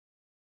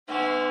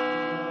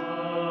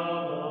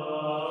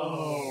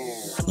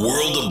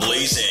World of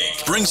Blazing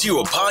brings you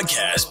a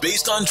podcast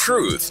based on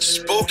truth,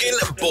 spoken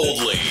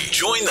boldly.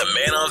 Join the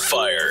man on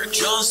fire,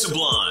 John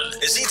Sablon,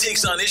 as he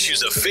takes on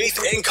issues of faith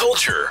and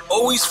culture.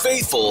 Always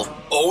faithful,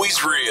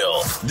 always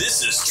real.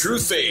 This is True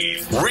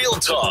Faith, Real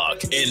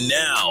Talk. And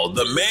now,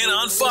 the man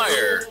on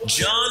fire,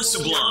 John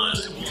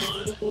Sablon.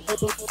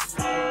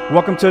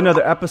 Welcome to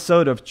another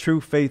episode of True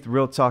Faith,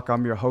 Real Talk.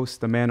 I'm your host,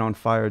 the man on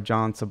fire,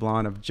 John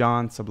Sablon of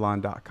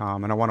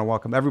johnsablon.com. And I want to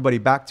welcome everybody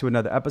back to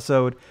another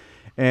episode.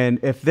 And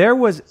if there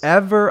was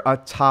ever a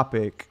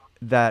topic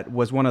that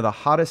was one of the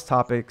hottest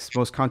topics,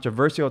 most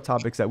controversial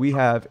topics that we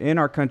have in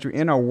our country,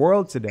 in our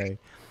world today,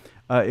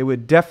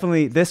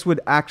 this would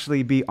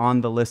actually be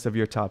on the list of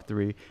your top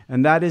three.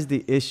 And that is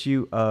the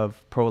issue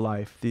of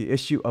pro-life, the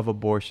issue of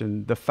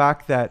abortion, the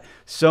fact that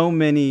so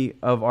many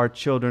of our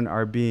children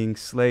are being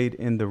slayed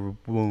in the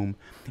womb.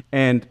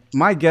 And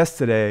my guest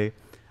today,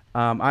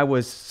 I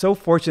was so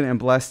fortunate and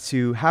blessed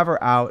to have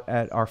her out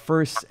at our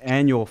first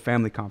annual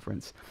family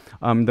conference.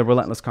 The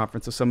Relentless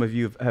Conference. So some of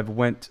you have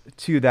went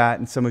to that,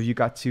 and some of you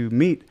got to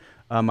meet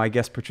my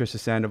guest, Patricia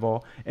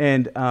Sandoval.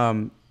 And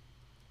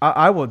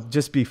I will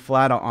just be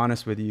flat out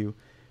honest with you.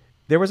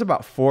 There was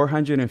about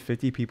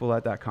 450 people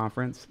at that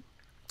conference.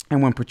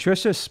 And when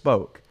Patricia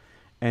spoke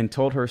and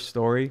told her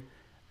story,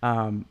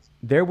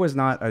 there was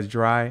not a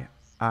dry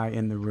eye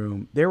in the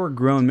room. There were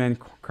grown men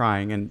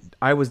crying, and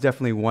I was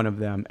definitely one of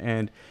them.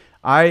 And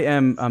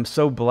I'm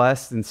so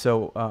blessed and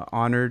so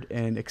honored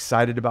and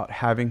excited about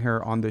having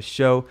her on the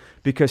show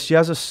because she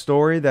has a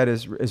story that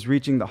is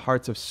reaching the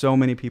hearts of so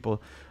many people.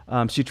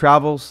 She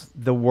travels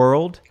the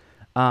world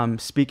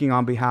speaking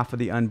on behalf of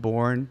the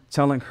unborn,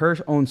 telling her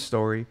own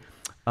story,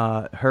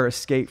 her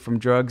escape from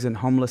drugs and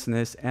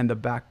homelessness and the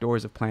back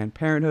doors of Planned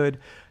Parenthood.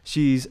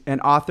 She's an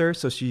author,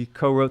 so she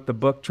co-wrote the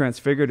book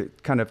Transfigured.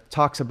 It kind of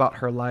talks about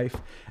her life.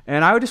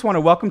 And I just want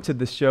to welcome to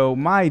the show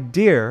my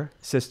dear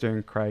sister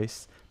in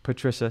Christ,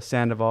 Patricia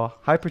Sandoval.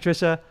 Hi,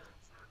 Patricia.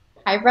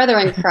 Hi, brother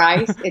in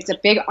Christ. It's a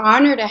big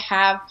honor to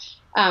have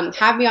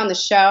me on the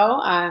show.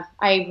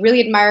 I really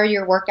admire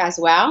your work as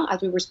well,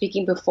 as we were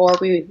speaking before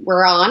we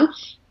were on.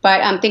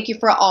 But thank you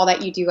for all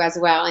that you do as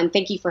well, and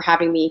thank you for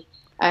having me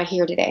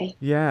here today.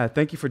 Yeah,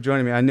 thank you for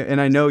joining me.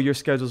 I know your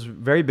schedule's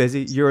very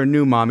busy. You're a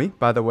new mommy,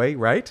 by the way,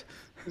 right?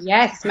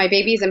 Yes, my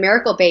baby is a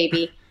miracle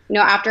baby. You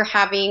know, after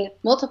having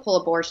multiple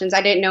abortions,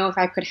 I didn't know if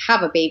I could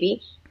have a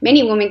baby.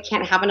 Many women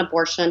can't have an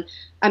abortion.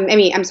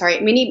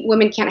 Many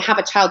women can't have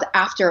a child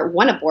after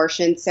one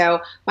abortion. So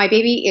my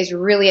baby is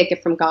really a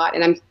gift from God,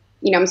 and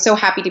I'm so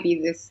happy to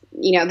be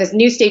this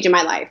new stage in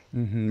my life.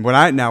 Mm-hmm. When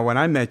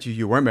I met you,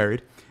 you weren't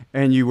married,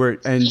 and you were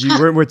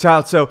a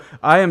child. So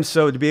I am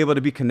so to be able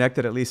to be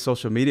connected, at least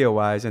social media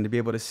wise, and to be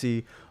able to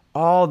see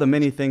all the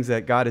many things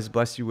that God has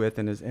blessed you with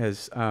and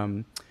has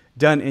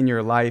done in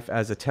your life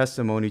as a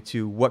testimony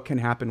to what can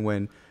happen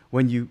when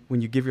you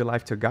give your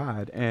life to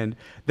God. And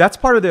that's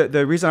part of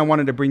the reason I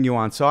wanted to bring you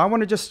on. So I want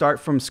to just start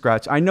from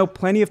scratch. I know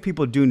plenty of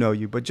people do know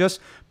you, but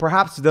just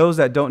perhaps those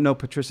that don't know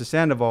Patricia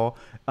Sandoval,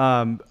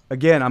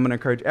 again, I'm going to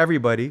encourage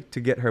everybody to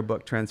get her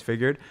book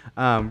Transfigured,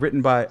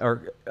 co-written by our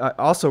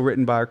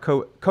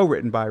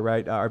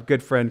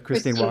good friend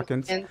Christine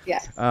Watkins,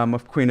 yes.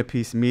 Of Queen of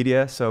Peace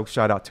Media. So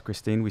shout out to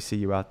Christine. We see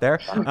you out there.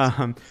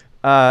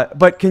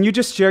 But can you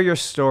just share your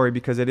story,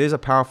 because it is a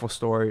powerful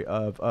story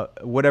of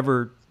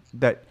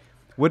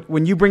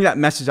when you bring that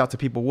message out to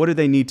people, what do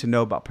they need to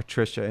know about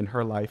Patricia and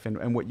her life,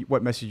 and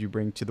what message you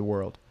bring to the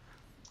world?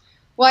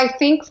 Well, I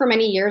think for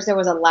many years there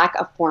was a lack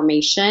of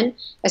formation,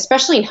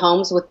 especially in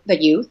homes with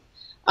the youth.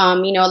 A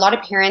lot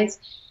of parents,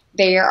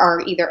 they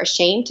are either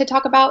ashamed to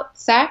talk about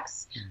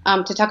sex,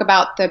 to talk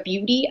about the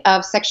beauty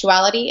of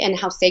sexuality and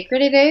how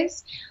sacred it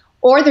is,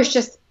 or there's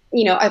just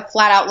a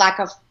flat out lack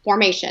of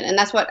formation. And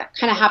that's what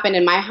kind of happened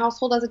in my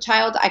household as a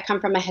child. I come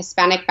from a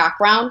Hispanic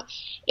background,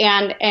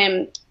 and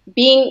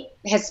being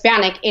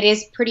Hispanic, it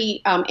is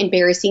pretty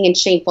embarrassing and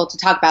shameful to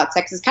talk about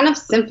sex. It's kind of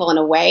sinful in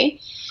a way.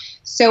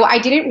 So I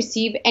didn't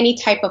receive any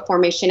type of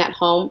formation at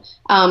home.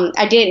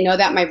 I didn't know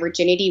that my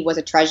virginity was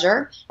a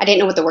treasure. I didn't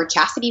know what the word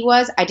chastity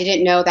was. I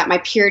didn't know that my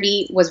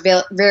purity was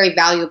very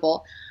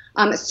valuable.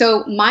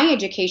 So my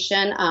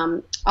education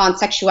on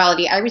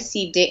sexuality, I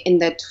received it in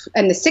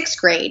the sixth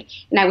grade,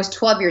 and I was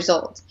 12 years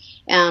old.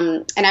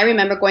 And I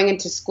remember going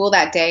into school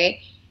that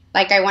day.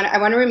 Like I want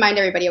to remind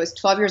everybody, I was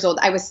 12 years old.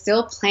 I was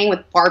still playing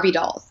with Barbie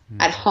dolls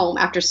at home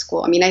after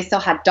school. I mean, I still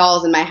had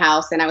dolls in my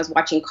house, and I was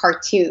watching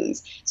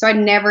cartoons. So I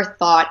never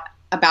thought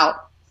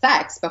about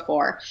sex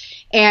before.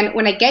 And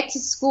when I get to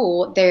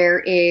school, there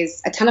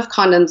is a ton of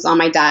condoms on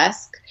my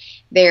desk.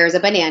 There's a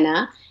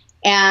banana.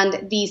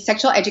 And the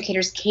sexual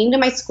educators came to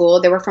my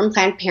school. They were from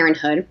Planned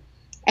Parenthood.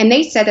 And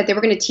they said that they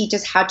were going to teach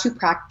us how to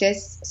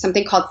practice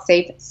something called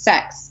safe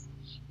sex.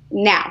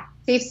 Now,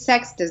 safe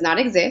sex does not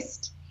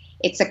exist.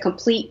 It's a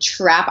complete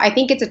trap. I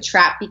think it's a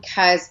trap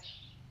because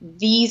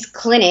these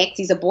clinics,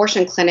 these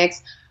abortion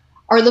clinics,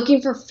 are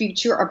looking for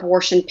future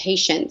abortion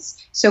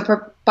patients. So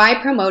by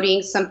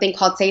promoting something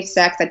called safe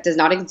sex that does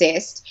not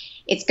exist,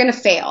 it's going to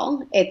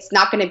fail. It's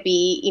not going to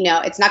be,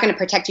 it's not going to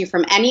protect you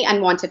from any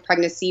unwanted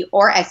pregnancy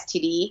or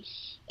STD.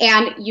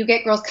 And you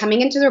get girls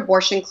coming into their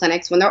abortion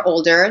clinics when they're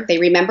older. They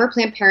remember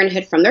Planned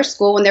Parenthood from their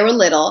school when they were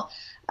little.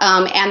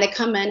 And they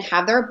come in,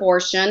 have their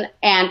abortion,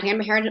 and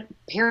Planned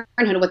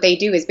Parenthood, what they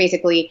do is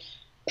basically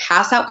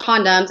pass out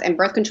condoms and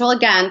birth control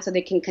again so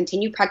they can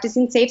continue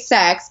practicing safe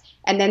sex.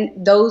 And then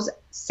those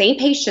same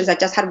patients that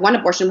just had one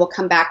abortion will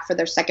come back for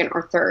their second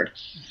or third.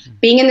 Mm-hmm.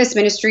 Being in this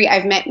ministry,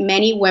 I've met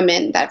many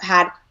women that have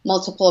had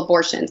multiple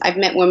abortions. I've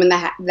met women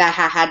that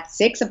have had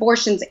 6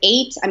 abortions,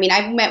 8. I mean,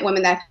 I've met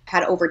women that have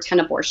had over 10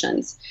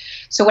 abortions.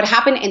 So what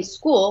happened in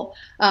school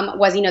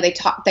was, they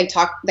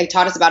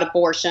taught us about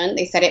abortion.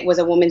 They said it was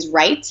a woman's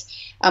right.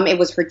 It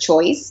was her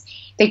choice.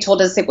 They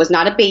told us it was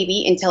not a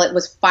baby until it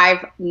was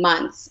 5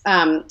 months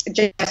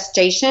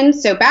gestation.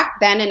 So back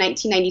then in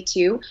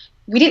 1992,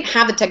 we didn't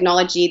have the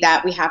technology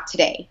that we have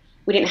today.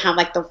 We didn't have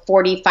like the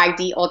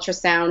 45D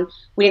ultrasound.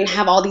 We didn't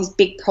have all these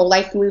big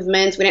pro-life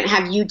movements. We didn't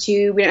have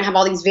YouTube. We didn't have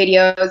all these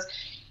videos.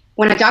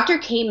 When a doctor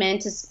came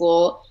into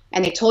school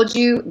and they told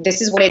you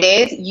this is what it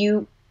is,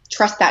 you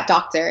trust that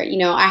doctor.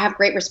 I have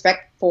great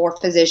respect for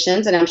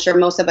physicians, and I'm sure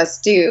most of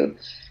us do.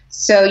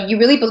 So you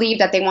really believe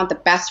that they want the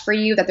best for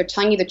you, that they're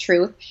telling you the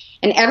truth.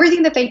 And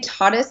everything that they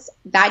taught us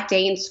that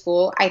day in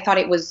school, I thought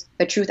it was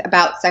the truth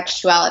about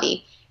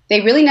sexuality. They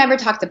really never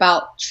talked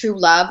about true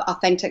love,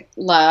 authentic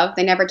love.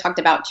 They never talked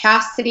about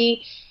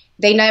chastity.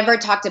 They never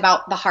talked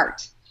about the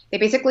heart. They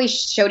basically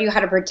showed you how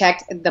to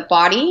protect the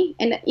body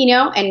and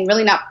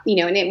really not,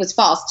 and it was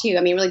false too.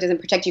 I mean, it really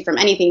doesn't protect you from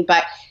anything,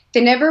 but they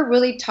never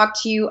really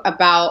talked to you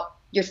about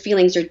your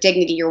feelings, your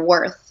dignity, your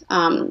worth,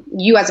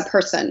 you as a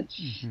person.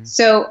 Mm-hmm.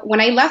 So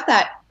when I left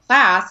that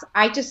class,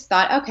 I just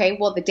thought, okay,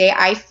 well, the day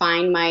I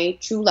find my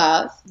true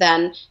love,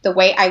 then the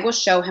way I will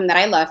show him that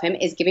I love him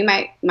is giving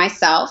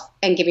myself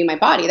and giving my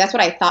body. That's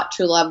what I thought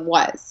true love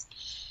was.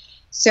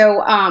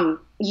 So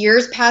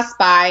years passed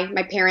by.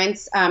 My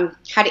parents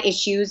had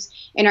issues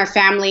in our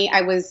family.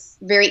 I was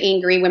very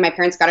angry when my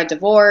parents got a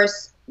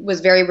divorce,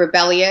 was very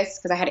rebellious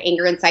because I had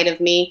anger inside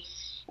of me,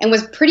 and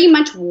was pretty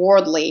much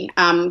worldly,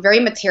 very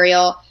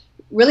material,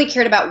 really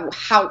cared about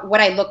what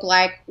I looked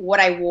like, what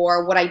I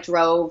wore, what I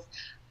drove,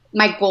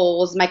 my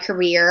goals, my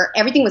career.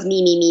 Everything was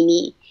me, me, me,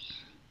 me.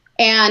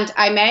 And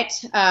I met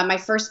my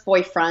first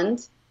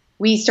boyfriend.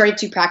 We started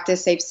to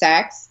practice safe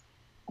sex.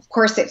 Of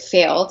course, it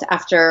failed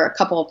after a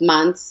couple of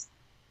months.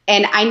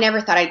 And I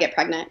never thought I'd get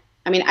pregnant.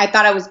 I mean, I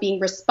thought I was being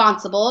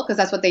responsible because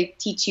that's what they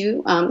teach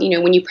you.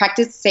 When you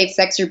practice safe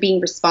sex, you're being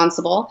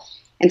responsible.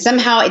 And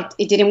somehow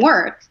it didn't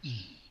work.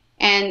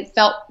 And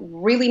felt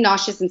really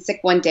nauseous and sick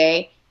one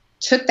day.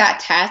 Took that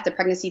test, the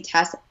pregnancy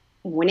test.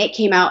 When it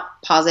came out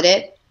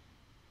positive,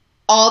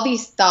 all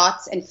these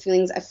thoughts and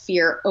feelings of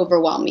fear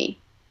overwhelm me.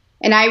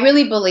 And I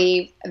really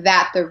believe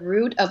that the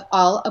root of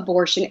all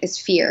abortion is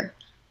fear.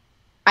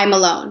 I'm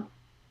alone.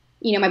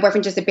 My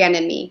boyfriend just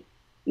abandoned me.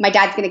 My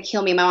dad's going to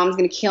kill me. My mom's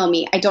going to kill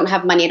me. I don't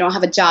have money. I don't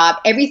have a job.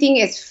 Everything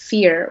is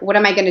fear. What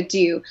am I going to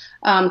do?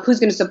 Who's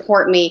going to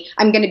support me?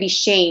 I'm going to be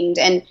shamed.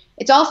 And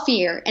it's all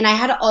fear. And I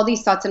had all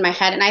these thoughts in my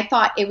head. And I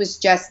thought it was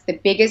just the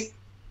biggest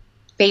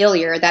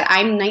failure that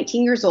I'm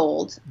 19 years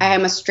old. I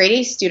am a straight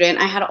A student.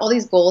 I had all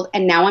these goals,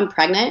 and now I'm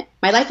pregnant.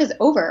 My life is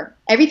over.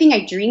 Everything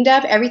I dreamed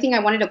of, everything I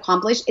wanted to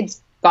accomplish,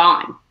 it's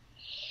gone.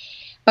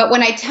 But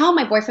when I tell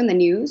my boyfriend the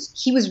news,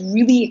 he was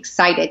really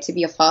excited to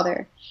be a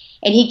father.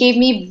 And he gave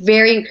me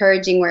very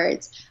encouraging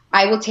words.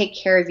 I will take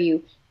care of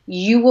you.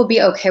 You will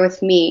be okay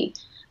with me.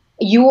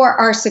 You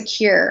are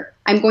secure.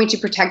 I'm going to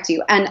protect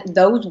you. And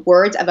those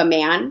words of a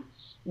man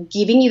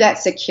giving you that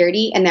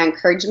security and that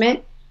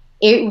encouragement,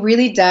 it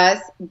really does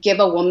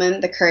give a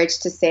woman the courage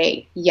to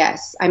say,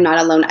 yes, I'm not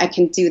alone. I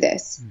can do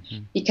this.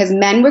 Mm-hmm. Because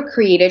men were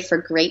created for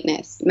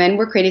greatness. Men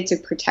were created to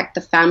protect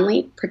the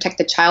family, protect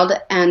the child,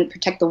 and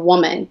protect the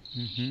woman.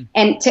 Mm-hmm.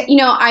 And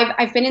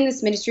I've been in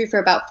this ministry for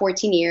about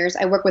 14 years.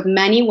 I work with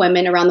many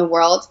women around the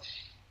world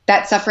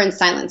that suffer in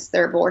silence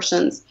their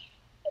abortions.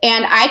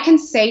 And I can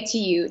say to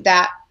you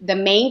that the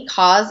main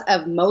cause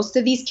of most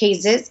of these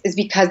cases is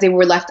because they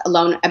were left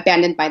alone,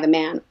 abandoned by the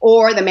man,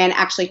 or the man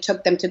actually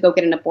took them to go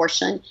get an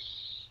abortion.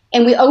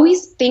 And we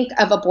always think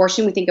of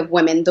abortion, we think of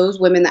women, those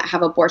women that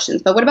have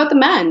abortions. But what about the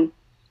men?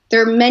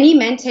 There are many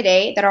men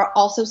today that are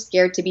also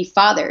scared to be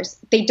fathers.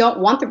 They don't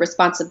want the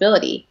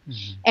responsibility.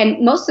 Mm-hmm.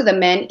 And most of the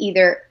men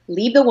either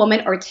leave the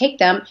woman or take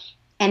them,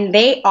 and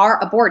they are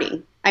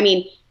aborting. I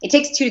mean, it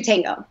takes 2 to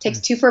tango. It takes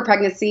 2 for a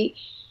pregnancy.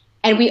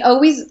 And we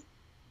always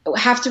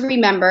have to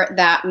remember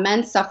that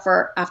men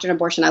suffer after an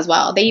abortion as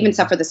well. They even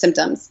suffer the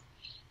symptoms.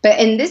 But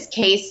in this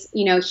case,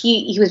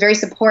 he was very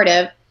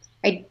supportive.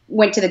 I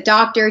went to the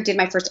doctor, did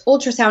my first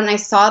ultrasound, and I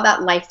saw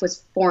that life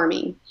was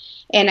forming.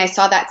 And I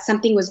saw that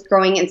something was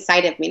growing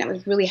inside of me, and I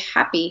was really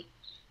happy.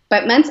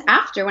 But months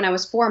after, when I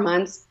was 4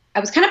 months,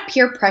 I was kind of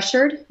peer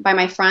pressured by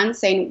my friends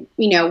saying,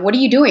 what are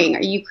you doing?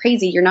 Are you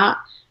crazy? You're not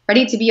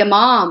ready to be a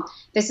mom.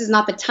 This is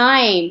not the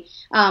time.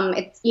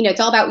 It's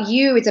all about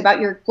you. It's about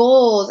your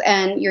goals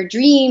and your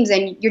dreams,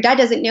 and your dad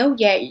doesn't know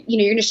yet.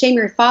 You're going to shame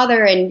your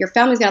father, and your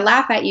family's going to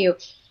laugh at you.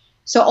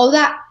 So all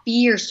that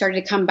fear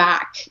started to come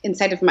back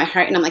inside of my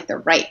heart, and I'm like, they're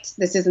right.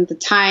 This isn't the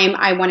time.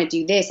 I want to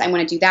do this. I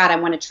want to do that. I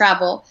want to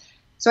travel.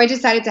 So I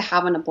decided to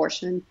have an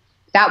abortion.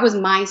 That was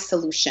my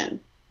solution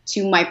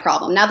to my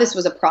problem. Now this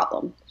was a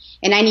problem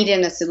and I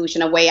needed a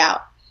solution, a way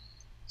out.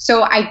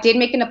 So I did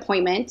make an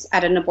appointment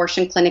at an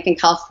abortion clinic in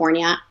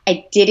California.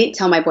 I didn't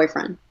tell my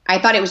boyfriend. I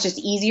thought it was just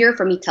easier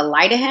for me to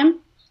lie to him,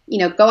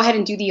 go ahead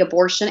and do the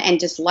abortion and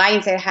just lie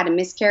and say I had a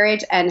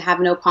miscarriage and have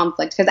no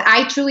conflict. Because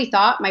I truly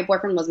thought my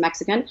boyfriend was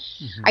Mexican.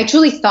 Mm-hmm. I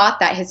truly thought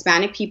that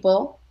Hispanic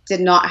people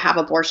did not have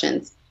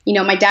abortions.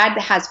 My dad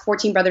has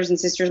 14 brothers and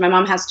sisters. My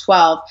mom has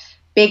 12,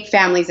 big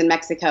families in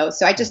Mexico.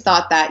 So I just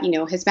thought that,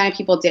 Hispanic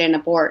people didn't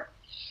abort.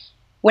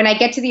 When I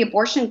get to the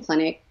abortion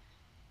clinic,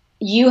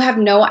 you have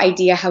no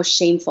idea how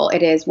shameful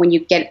it is when you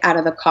get out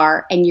of the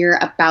car and you're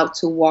about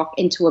to walk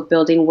into a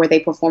building where they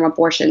perform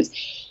abortions.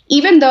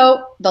 Even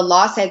though the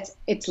law says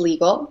it's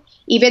legal,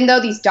 even though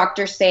these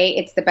doctors say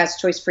it's the best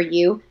choice for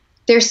you,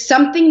 there's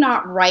something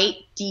not right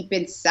deep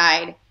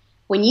inside.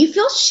 When you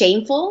feel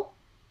shameful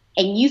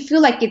and you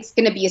feel like it's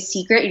going to be a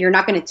secret and you're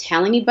not going to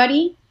tell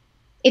anybody,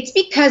 it's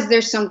because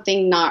there's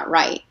something not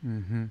right.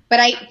 Mm-hmm. But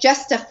I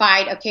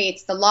justified, okay,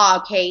 it's the law.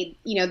 Okay,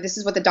 this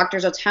is what the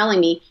doctors are telling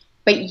me.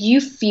 But you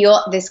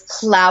feel this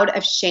cloud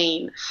of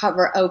shame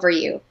hover over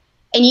you.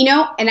 And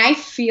and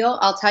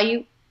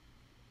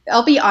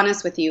I'll be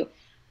honest with you.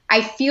 I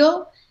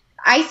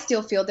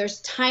still feel there's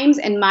times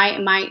in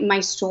my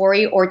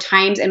story or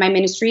times in my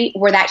ministry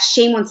where that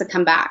shame wants to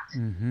come back,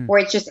 mm-hmm.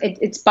 where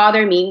it's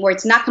bothering me, where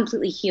it's not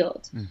completely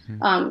healed,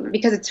 mm-hmm.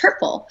 Because it's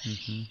hurtful.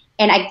 Mm-hmm.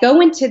 And I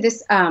go into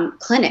this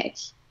clinic.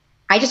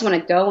 I just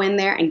want to go in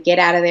there and get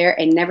out of there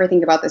and never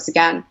think about this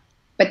again.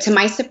 But to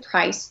my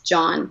surprise,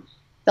 John,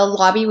 the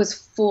lobby was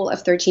full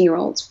of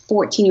 13-year-olds,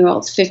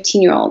 14-year-olds,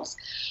 15-year-olds.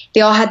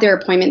 They all had their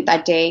appointment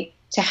that day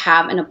to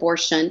have an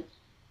abortion.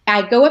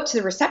 I go up to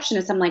the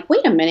receptionist. I'm like,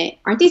 wait a minute.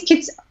 Aren't they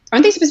supposed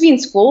to be in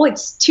school?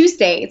 It's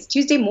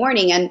Tuesday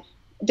morning and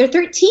they're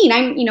 13.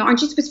 Aren't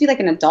you supposed to be like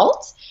an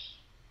adult?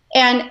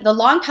 And the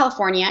law in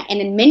California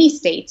and in many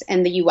states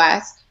in the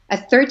US, a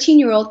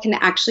 13-year-old can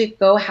actually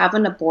go have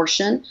an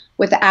abortion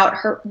without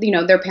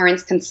their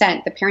parents'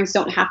 consent. The parents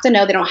don't have to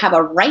know. They don't have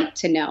a right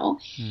to know.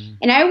 Mm.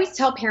 And I always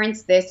tell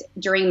parents this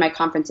during my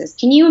conferences.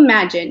 Can you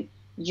imagine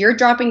you're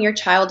dropping your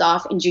child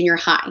off in junior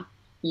high?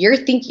 You're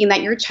thinking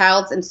that your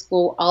child's in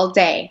school all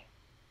day.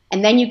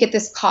 And then you get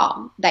this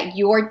call that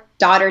your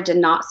daughter did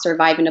not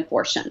survive an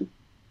abortion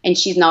and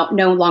she's no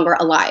longer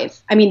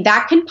alive. I mean,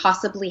 that can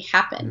possibly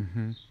happen.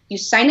 Mm-hmm. You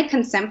sign a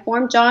consent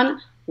form,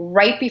 John,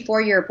 right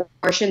before your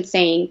abortion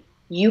saying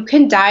you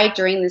can die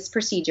during this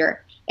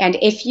procedure. And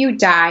if you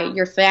die,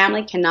 your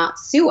family cannot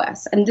sue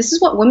us. And this is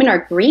what women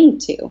are agreeing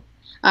to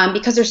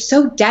because they're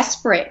so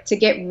desperate to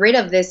get rid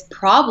of this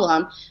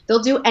problem. They'll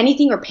do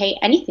anything or pay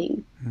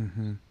anything.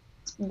 Mm-hmm.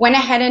 Went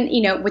ahead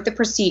and, with the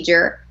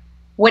procedure.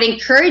 What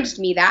encouraged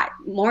me that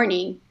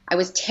morning, I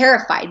was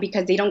terrified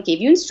because they don't give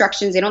you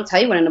instructions. They don't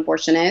tell you what an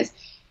abortion is.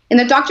 And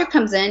the doctor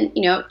comes in,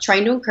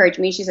 trying to encourage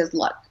me. She says,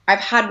 look, I've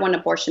had one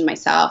abortion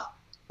myself.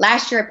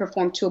 Last year, I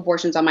performed 2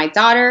 abortions on my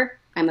daughter.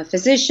 I'm a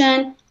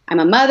physician. I'm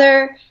a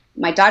mother.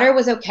 My daughter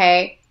was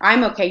okay.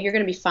 I'm okay. You're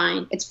going to be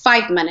fine. It's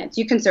 5 minutes.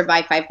 You can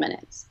survive 5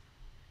 minutes.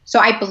 So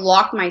I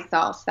blocked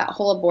myself that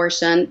whole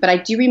abortion. But I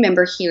do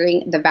remember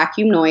hearing the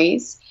vacuum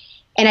noise.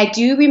 And I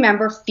do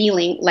remember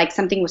feeling like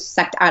something was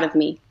sucked out of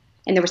me.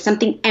 And there was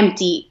something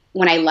empty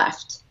when I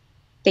left.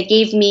 They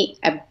gave me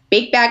a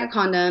big bag of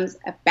condoms,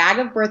 a bag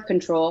of birth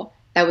control.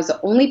 That was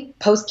the only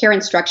post-care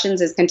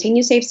instructions is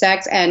continue safe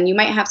sex, and you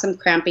might have some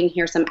cramping,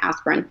 here's some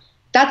aspirin.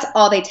 That's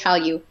all they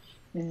tell you.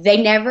 They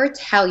never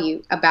tell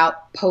you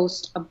about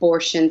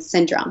post-abortion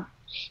syndrome.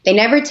 They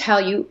never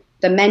tell you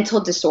the mental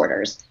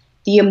disorders,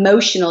 the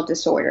emotional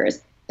disorders,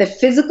 the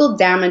physical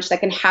damage that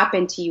can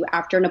happen to you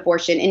after an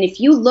abortion. And if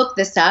you look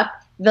this up,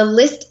 the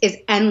list is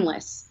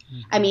endless.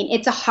 Mm-hmm. I mean,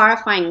 it's a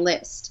horrifying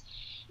list.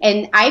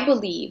 And I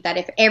believe that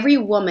if every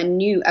woman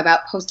knew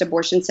about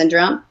post-abortion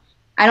syndrome,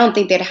 I don't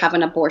think they'd have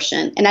an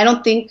abortion. And I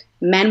don't think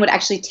men would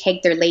actually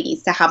take their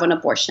ladies to have an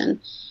abortion.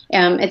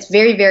 It's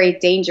very, very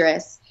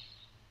dangerous.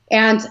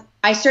 And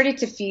I started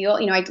to feel,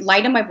 I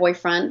lied to my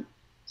boyfriend.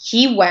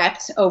 He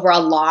wept over a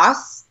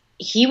loss.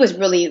 He was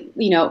really,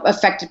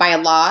 affected by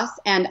a loss.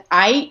 And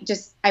I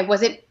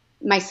wasn't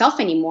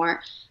myself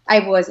anymore. I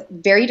was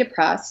very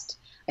depressed.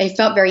 I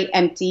felt very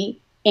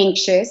empty,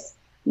 anxious.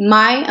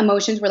 My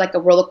emotions were like a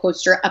roller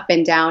coaster up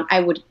and down. I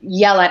would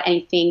yell at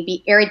anything,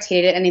 be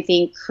irritated at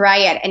anything,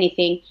 cry at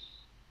anything.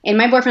 And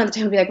my boyfriend at the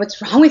time would be like,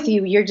 what's wrong with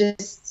you? You're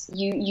just,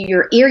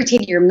 you're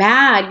irritated. You're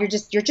mad.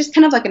 You're just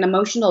kind of like an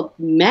emotional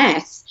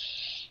mess.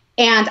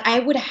 And I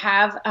would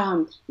have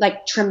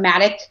like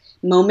traumatic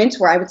moments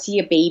where I would see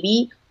a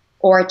baby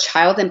or a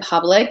child in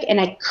public and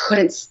I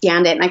couldn't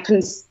stand it. And I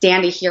couldn't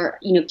stand to hear,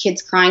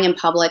 kids crying in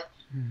public.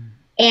 Mm.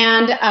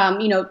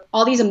 And,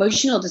 all these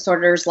emotional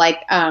disorders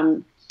like,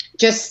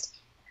 just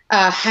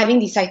having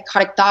these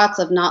psychotic thoughts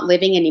of not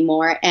living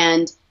anymore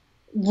and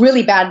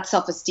really bad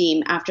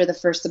self-esteem after the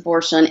first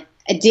abortion.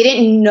 I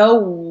didn't know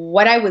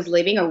what I was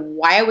living or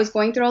why I was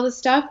going through all this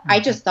stuff. Mm-hmm. I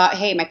just thought,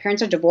 hey, my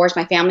parents are divorced.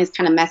 My family's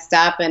kind of messed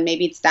up and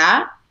maybe it's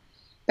that.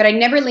 But I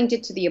never linked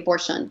it to the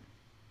abortion.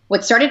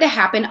 What started to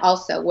happen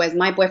also was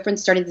my boyfriend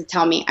started to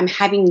tell me, I'm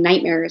having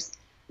nightmares.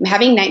 I'm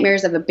having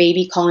nightmares of a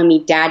baby calling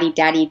me daddy,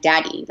 daddy,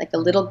 daddy, like a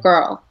little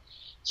girl.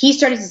 He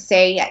started to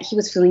say that he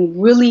was feeling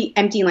really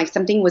empty, like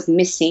something was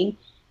missing,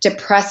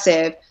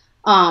 depressive,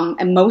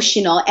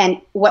 emotional.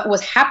 And what was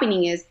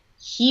happening is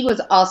he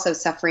was also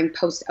suffering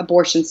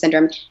post-abortion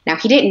syndrome. Now,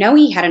 he didn't know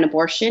he had an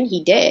abortion.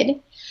 He did.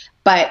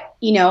 But,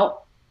 you know,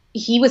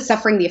 he was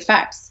suffering the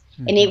effects.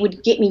 And it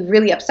would get me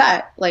really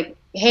upset. Like,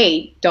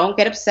 hey, don't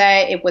get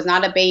upset. It was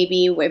not a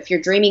baby. If you're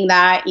dreaming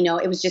that, you know,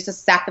 it was just a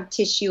sack of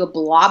tissue, a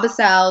blob of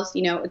cells.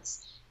 You know,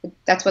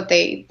 that's what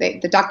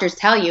the doctors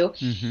tell you.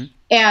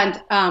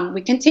 And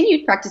we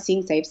continued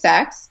practicing safe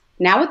sex,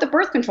 now with the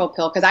birth control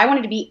pill, because I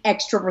wanted to be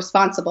extra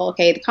responsible.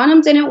 Okay, the condom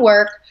didn't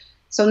work.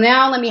 So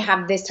now let me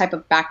have this type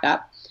of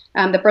backup,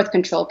 the birth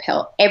control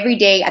pill. Every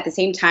day at the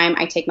same time,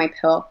 I take my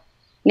pill.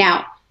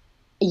 Now,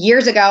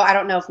 years ago, I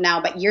don't know if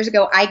now, but years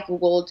ago, I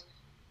Googled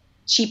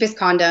cheapest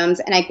condoms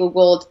and I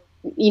Googled,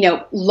 you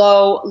know,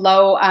 low,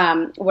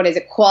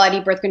 quality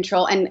birth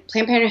control, and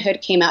Planned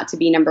Parenthood came out to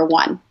be number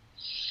one.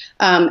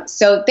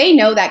 So they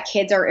know that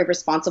kids are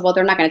irresponsible.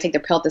 They're not going to take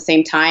their pill at the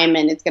same time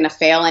and it's going to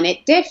fail. And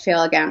it did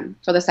fail again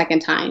for the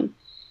second time.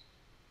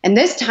 And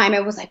this time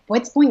it was like,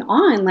 what's going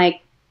on?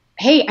 Like,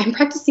 hey, I'm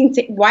practicing.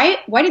 Why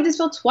did this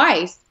fail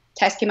twice?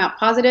 Test came out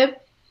positive.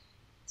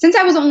 Since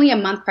I was only a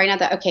month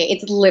pregnant, I thought, okay,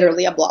 it's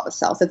literally a blob of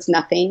cells. It's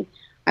nothing.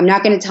 I'm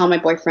not going to tell my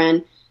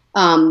boyfriend.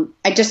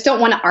 I just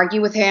don't want to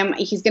argue with him.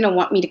 He's going to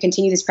want me to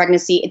continue this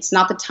pregnancy. It's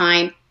not the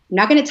time. I'm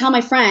not going to tell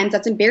my friends.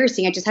 That's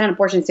embarrassing. I just had an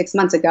abortion 6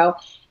 months ago.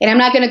 And I'm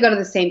not going to go to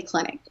the same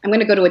clinic. I'm going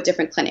to go to a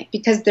different clinic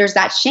because there's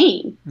that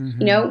shame.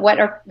 You know,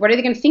 what are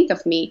they going to think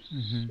of me?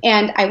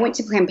 And I went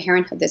to Planned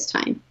Parenthood this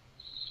time.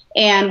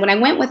 And when I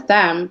went with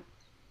them,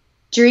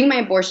 during my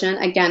abortion,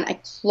 again, I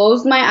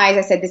closed my eyes.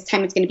 I said, this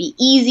time it's going to be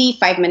easy.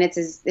 5 minutes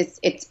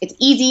it's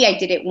easy. I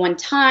did it one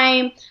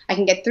time. I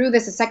can get through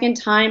this a second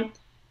time.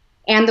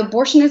 And the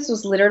abortionist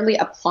was literally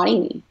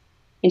applauding me.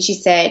 And she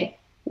said,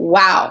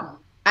 wow,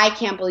 I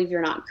can't believe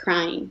you're not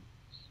crying.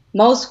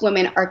 Most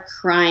women are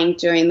crying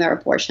during their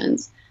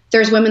abortions.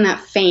 There's women that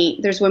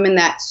faint. There's women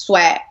that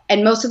sweat.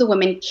 And most of the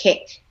women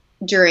kick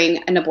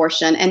during an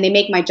abortion. And they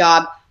make my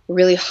job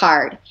really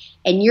hard.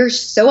 And you're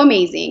so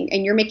amazing.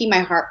 And you're making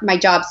my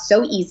job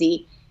so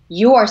easy.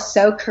 You are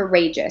so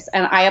courageous.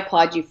 And I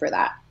applaud you for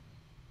that.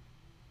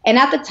 And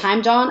at the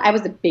time, John, I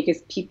was the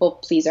biggest people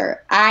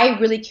pleaser. I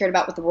really cared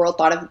about what the world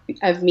thought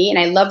of me. And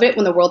I loved it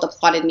when the world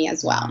applauded me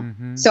as well.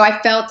 So I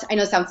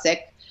know it sounds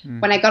sick.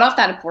 When I got off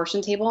that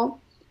abortion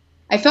table,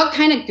 I felt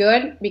kind of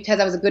good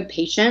because I was a good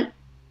patient.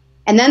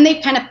 And then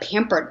they kind of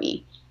pampered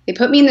me. They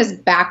put me in this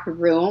back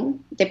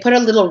room. They put a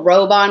little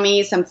robe on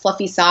me, some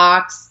fluffy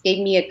socks,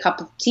 gave me a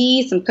cup of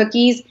tea, some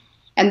cookies.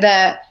 And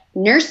the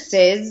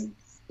nurses,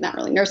 not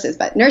really nurses,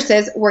 but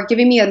nurses were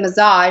giving me a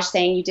massage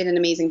saying, you did an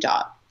amazing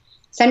job.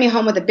 Send me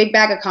home with a big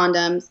bag of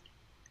condoms,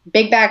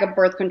 big bag of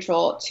birth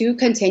control to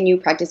continue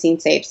practicing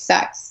safe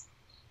sex.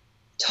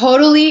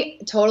 Totally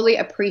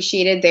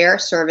appreciated their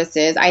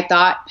services. I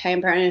thought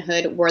Planned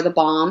Parenthood were the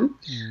bomb.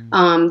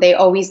 They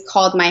always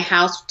called my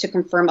house to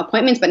confirm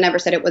appointments, but never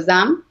said it was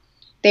them.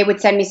 They would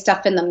send me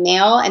stuff in the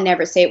mail and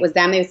never say it was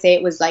them. They would say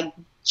it was like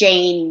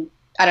Jane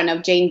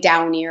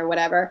Downey or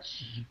whatever.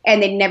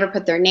 And they'd never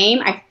put their name.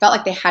 I felt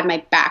like they had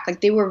my back. Like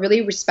they were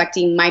really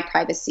respecting my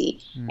privacy.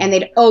 And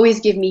they'd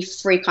always give me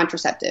free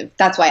contraceptive.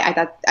 That's why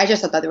I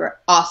just thought that they were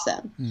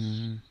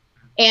awesome.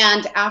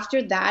 And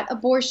after that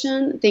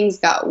abortion, things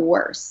got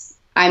worse.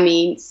 I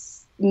mean,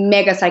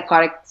 mega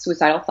psychotic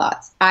suicidal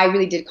thoughts. I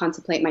really did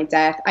contemplate my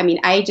death. I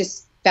mean,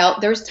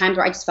 there was times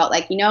where I just felt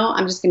like, you know,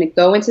 I'm just going to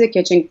go into the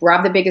kitchen,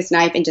 grab the biggest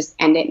knife and just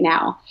end it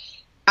now.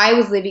 I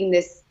was living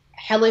this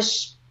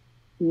hellish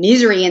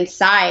misery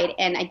inside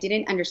and I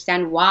didn't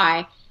understand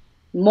why.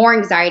 More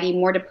anxiety,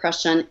 more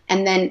depression.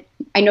 And then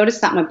I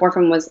noticed that my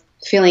boyfriend was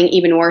feeling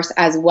even worse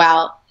as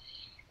well.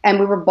 And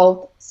we were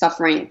both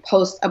suffering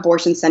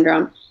post-abortion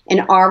syndrome.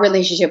 And our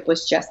relationship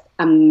was just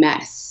a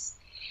mess.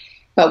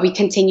 But we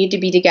continued to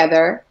be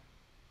together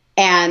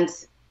and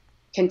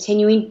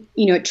continuing,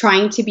 you know,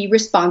 trying to be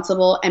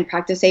responsible and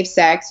practice safe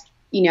sex,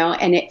 you know,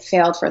 and it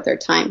failed for a third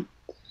time.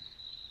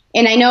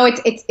 And I know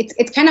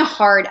it's kind of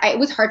hard. It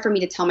was hard for me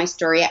to tell my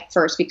story at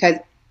first because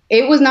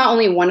it was not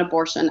only one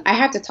abortion. I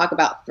had to talk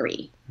about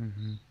 3.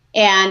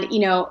 And, you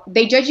know,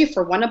 they judge you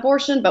for one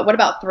abortion, but what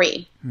about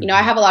 3? You know,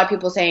 I have a lot of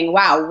people saying,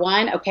 wow,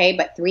 1, okay,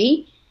 but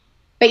 3?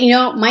 But, you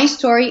know, my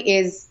story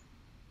is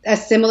a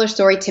similar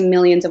story to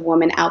millions of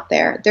women out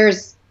there.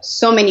 There's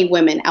so many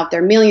women out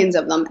there, millions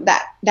of them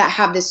that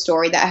have this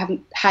story, that have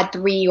had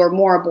 3 or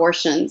more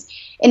abortions.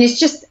 And it's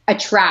just a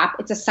trap.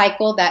 It's a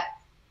cycle that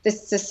the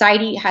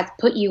society has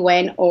put you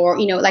in, or,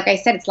 you know, like I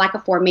said, it's lack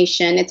of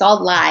formation. It's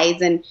all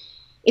lies. And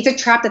it's a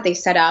trap that they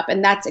set up.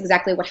 And that's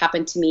exactly what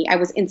happened to me. I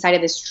was inside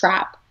of this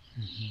trap.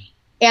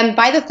 And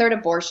by the 3rd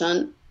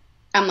abortion,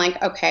 I'm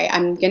like, okay,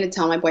 I'm going to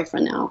tell my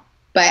boyfriend now.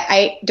 But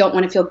I don't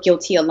want to feel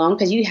guilty alone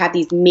because you have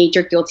these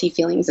major guilty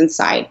feelings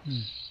inside.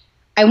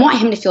 I want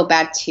him to feel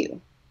bad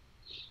too.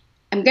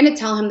 I'm going to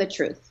tell him the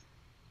truth.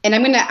 and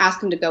I'm going to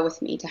ask him to go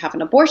with me to have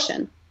an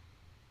abortion.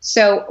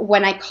 So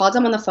when I called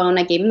him on the phone,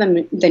 I gave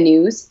him the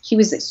news. He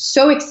was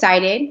so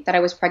excited that I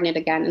was pregnant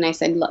again. And I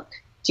said, look,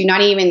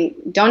 don't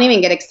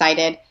even get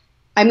excited.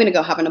 I'm going to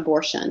go have an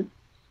abortion.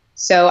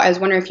 So I was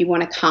wondering if you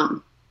want to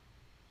come.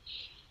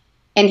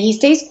 And he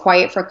stays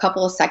quiet for a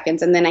couple of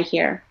seconds. And then I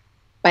hear,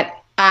 but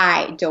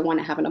I don't want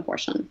to have an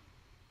abortion.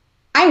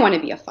 I want to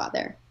be a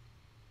father.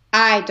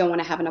 I don't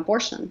want to have an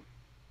abortion.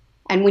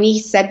 And when he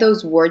said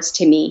those words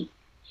to me,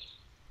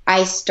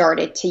 I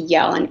started to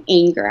yell in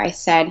anger. I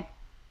said,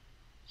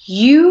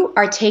 you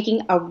are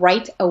taking a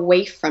right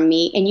away from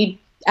me, and you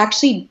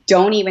actually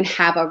don't even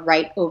have a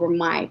right over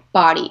my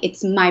body.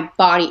 It's my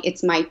body.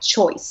 It's my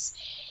choice.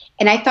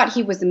 And I thought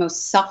he was the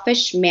most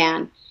selfish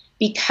man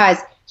because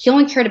he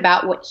only cared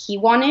about what he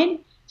wanted.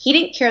 He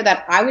didn't care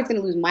that I was going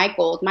to lose my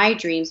goals, my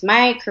dreams,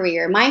 my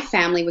career, my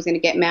family was going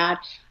to get mad.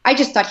 I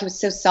just thought he was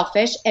so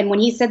selfish. And when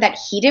he said that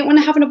he didn't want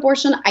to have an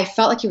abortion, I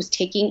felt like he was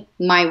taking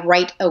my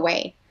right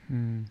away.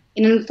 And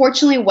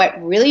unfortunately,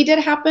 what really did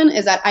happen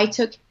is that I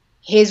took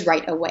his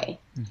right away.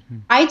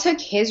 I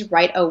took his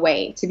right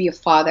away to be a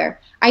father.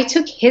 I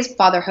took his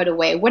fatherhood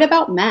away. What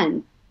about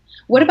men?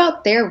 What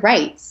about their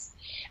rights?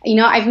 You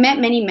know, I've met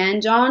many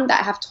men, John,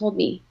 that have told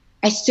me,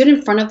 I stood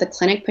in front of the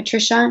clinic,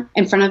 Patricia,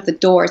 in front of the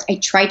doors. I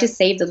tried to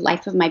save the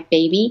life of my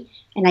baby,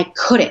 and I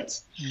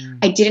couldn't.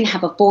 I didn't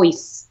have a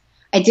voice.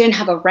 I didn't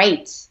have a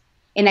right.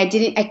 And I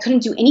couldn't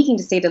do anything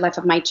to save the life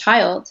of my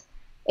child.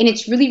 And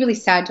it's really, really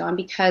sad, John,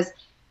 because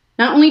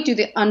not only do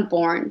the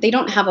unborn, they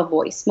don't have a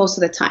voice most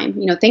of the time.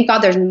 You know, thank God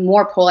there's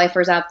more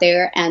pro-lifers out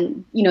there,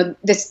 and, you know,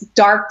 this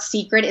dark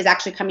secret is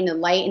actually coming to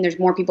light, and there's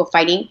more people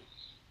fighting.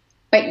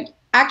 But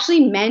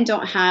actually, men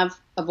don't have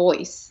a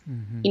voice.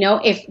 You know,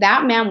 if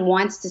that man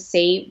wants to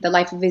save the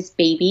life of his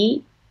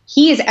baby,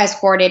 he is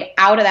escorted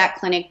out of that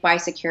clinic by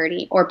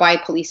security or by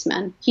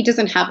policemen. He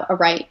doesn't have a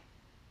right.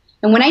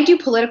 And when I do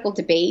political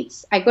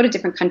debates, I go to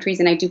different countries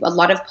and I do a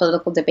lot of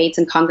political debates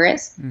in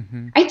Congress.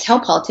 I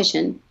tell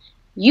politicians,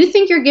 you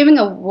think you're giving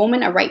a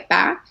woman a right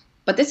back,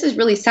 but this is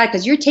really sad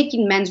because you're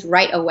taking men's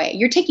right away.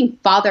 You're taking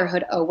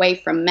fatherhood away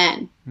from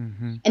men.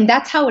 And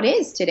that's how it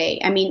is today.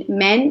 I mean,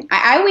 men,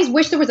 I always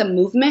wish there was a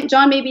movement,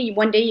 John, maybe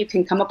one day you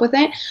can come up with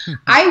it.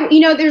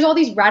 You know, there's all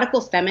these radical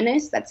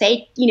feminists that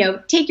say, you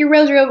know, take your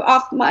rosary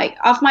off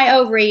my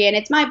ovary and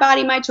it's my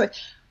body, my choice.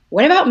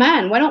 What about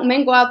men? Why don't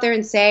men go out there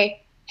and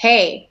say,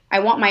 hey, I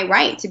want my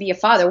right to be a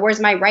father. Where's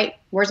my right?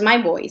 Where's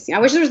my voice? You know,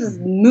 I wish there was this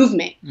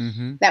movement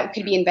that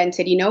could be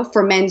invented, you know,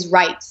 for men's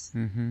rights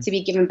to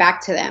be given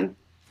back to them.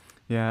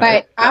 Yeah.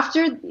 But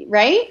after,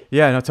 right?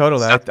 Yeah, no,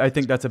 totally. I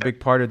think that's a big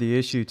part of the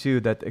issue too,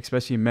 that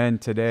especially men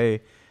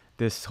today,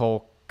 this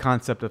whole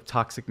concept of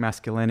toxic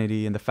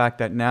masculinity and the fact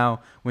that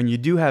now when you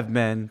do have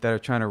men that are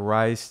trying to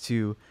rise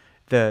to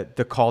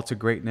the call to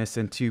greatness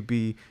and to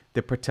be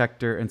the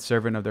protector and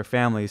servant of their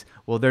families,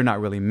 well, they're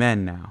not really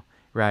men now.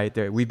 Right.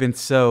 We've been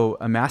so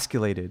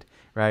emasculated.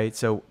 Right.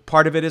 So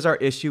part of it is our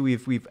issue.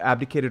 We've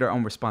abdicated our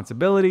own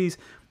responsibilities.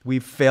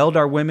 We've failed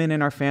our women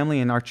in our family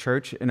and our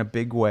church in a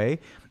big way.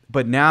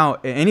 But now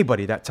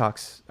anybody that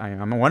talks,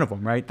 I'm one of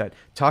them, right, that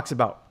talks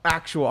about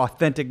actual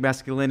authentic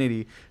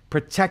masculinity,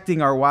 protecting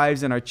our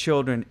wives and our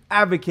children,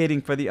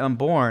 advocating for the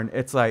unborn,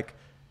 it's like,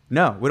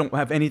 no, we don't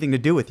have anything to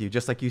do with you,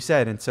 just like you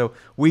said. And so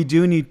we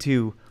do need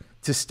to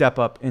step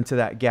up into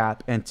that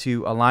gap and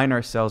to align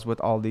ourselves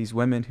with all these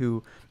women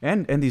who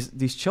and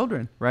these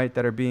children, right,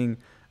 that are being,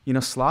 you know,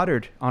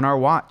 slaughtered on our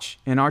watch,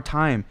 in our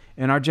time,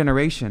 in our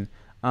generation.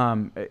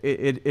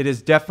 It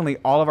is definitely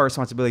all of our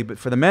responsibility. But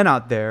for the men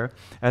out there,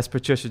 as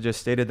Patricia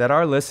just stated, that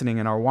are listening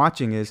and are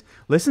watching, is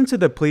listen to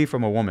the plea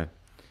from a woman,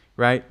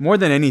 right? More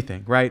than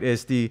anything, right,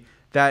 is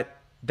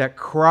that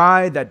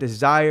cry, that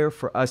desire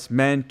for us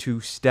men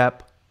to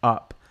step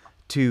up,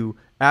 to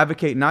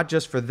advocate not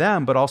just for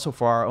them, but also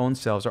for our own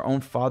selves, our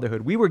own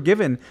fatherhood. We were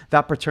given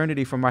that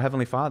paternity from our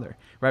Heavenly Father,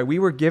 right? We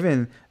were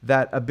given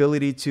that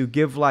ability to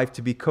give life,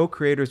 to be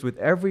co-creators with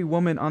every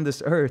woman on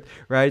this earth,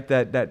 right?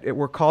 That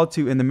we're called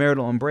to in the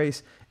marital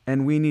embrace.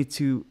 And we need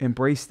to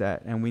embrace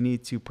that, and we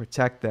need to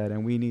protect that,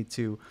 and we need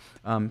to,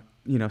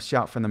 you know,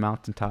 shout from the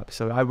mountaintop.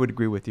 So I would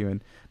agree with you.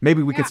 And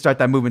maybe we could start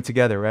that movement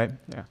together, right?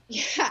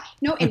 Yeah.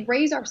 No, and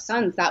raise our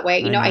sons that way.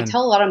 You know, I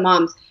tell a lot of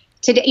moms,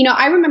 today, you know,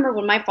 I remember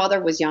when my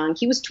father was young,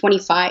 he was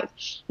 25.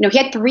 You know, he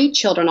had 3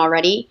 children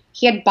already.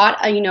 He had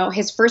bought, you know,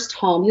 his first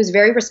home. He was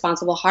very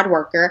responsible, hard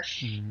worker.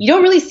 You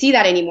don't really see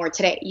that anymore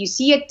today. You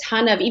see a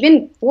ton of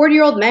even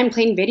 40-year-old men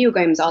playing video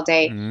games all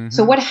day.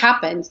 So what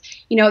happens?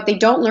 You know, they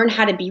don't learn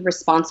how to be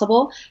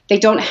responsible. They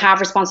don't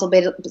have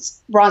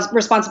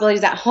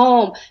responsibilities at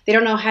home. They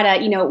don't know how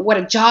to, you know, what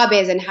a job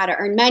is and how to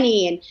earn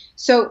money. And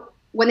so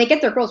when they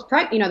get their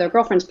their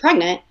girlfriends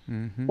pregnant,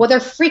 well, they're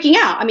freaking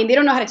out. I mean, they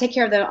don't know how to take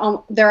care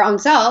of their own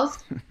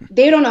selves.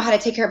 They don't know how to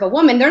take care of a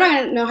woman. They're not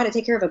going to know how to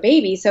take care of a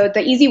baby. So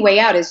the easy way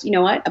out is, you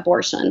know what,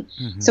 abortion.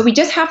 So we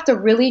just have to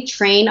really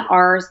train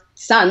our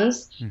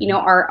sons, you know,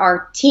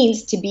 our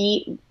teens to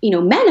be, you know,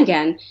 men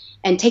again,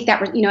 and take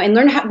that, you know, and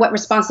learn what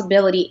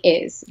responsibility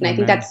is. And I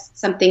think that's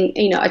something,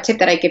 you know, a tip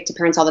that I give to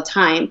parents all the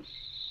time.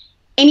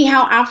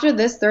 Anyhow, after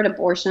this third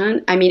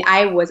abortion, I mean,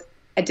 I was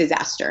a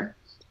disaster.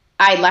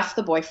 I left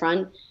the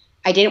boyfriend.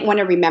 I didn't want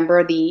to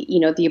remember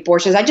the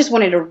abortions. I just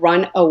wanted to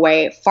run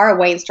away, far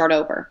away, and start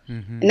over.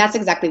 And that's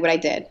exactly what I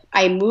did.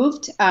 I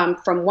moved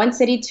from one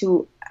city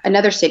to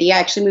another city. I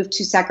actually moved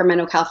to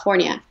Sacramento,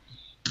 California.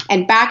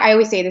 And I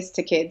always say this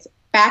to kids,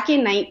 back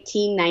in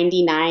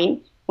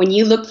 1999, when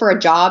you looked for a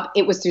job,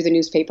 it was through the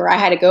newspaper. I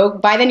had to go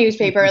buy the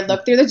newspaper,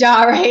 look through the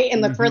job, right,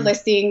 and look for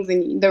listings,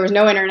 and there was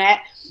no internet.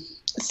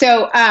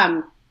 So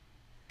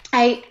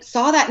I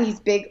saw that in these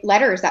big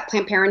letters that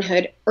Planned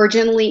Parenthood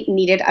urgently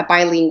needed a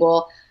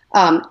bilingual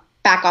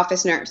back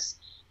office nurse.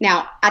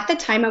 Now, at the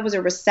time, I was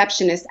a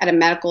receptionist at a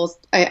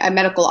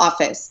medical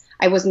office.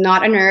 I was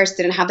not a nurse,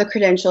 didn't have the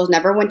credentials,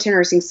 never went to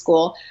nursing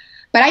school.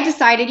 But I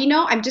decided,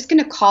 I'm just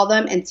going to call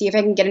them and see if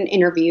I can get an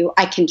interview.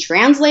 I can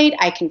translate,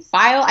 I can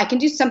file, I can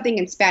do something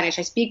in Spanish.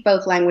 I speak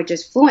both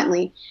languages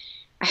fluently.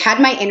 I had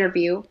my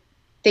interview.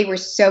 They were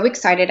so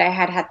excited. I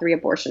had 3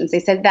 abortions. They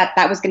said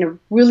that was going to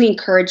really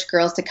encourage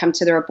girls to come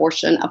to their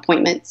abortion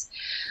appointments.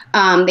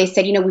 They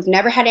said, we've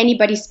never had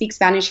anybody speak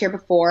Spanish here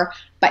before,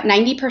 but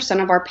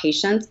 90% of our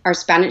patients are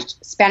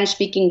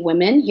Spanish-speaking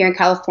women here in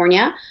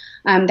California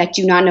that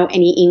do not know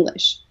any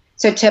English.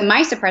 So to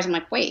my surprise, I'm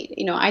like, wait,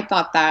 I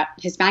thought that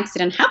Hispanics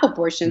didn't have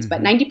abortions,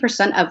 but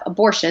 90% of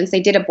abortions,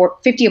 they did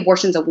 50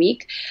 abortions a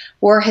week,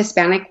 were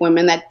Hispanic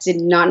women that did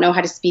not know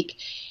how to speak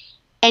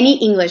any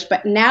English.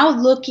 But now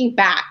looking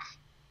back,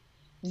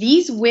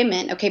 these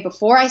women,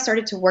 before I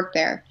started to work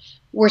there,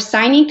 were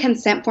signing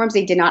consent forms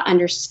they did not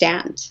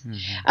understand,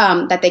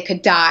 that they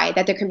could die,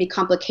 that there can be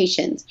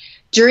complications.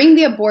 During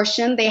the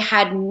abortion,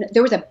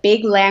 there was a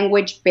big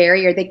language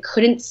barrier. They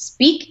couldn't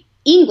speak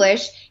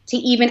English to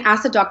even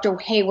ask the doctor,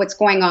 hey, what's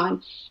going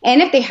on?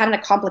 And if they had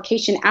a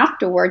complication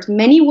afterwards,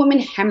 many women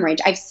hemorrhage.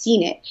 I've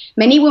seen it.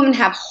 Many women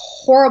have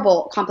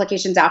horrible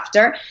complications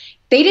after.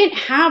 They didn't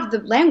have the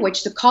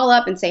language to call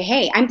up and say,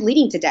 hey, I'm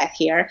bleeding to death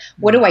here.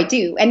 What do I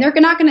do? And they're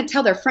not going to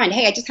tell their friend,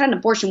 hey, I just had an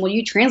abortion. Will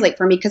you translate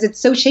for me? Because it's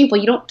so shameful.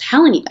 You don't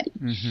tell anybody.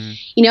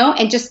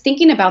 And just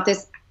thinking about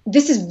this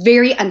is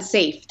very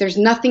unsafe. There's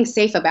nothing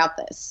safe about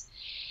this.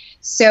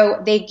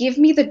 So they give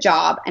me the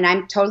job, and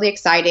I'm totally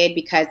excited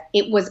because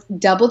it was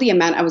double the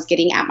amount I was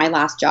getting at my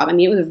last job. I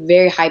mean, it was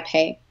very high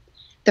pay.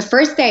 The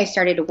first day I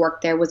started to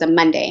work there was a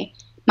Monday.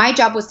 My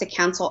job was to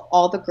counsel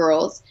all the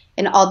girls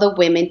and all the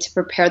women to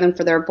prepare them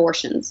for their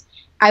abortions.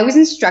 I was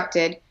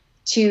instructed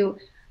to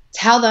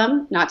tell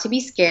them not to be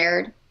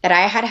scared, that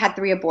I had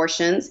 3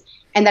 abortions,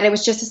 and that it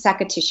was just a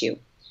sac of tissue.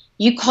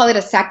 You call it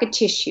a sac of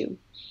tissue.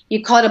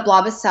 You call it a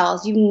blob of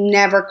cells. You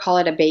never call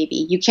it a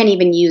baby. You can't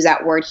even use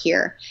that word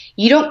here.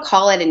 You don't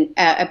call it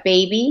a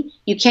baby.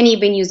 You can't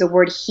even use the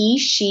word he,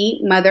 she,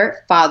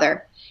 mother,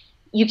 father.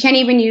 You can't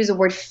even use the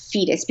word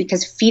fetus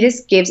because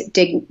fetus gives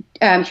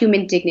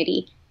human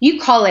dignity. You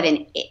call it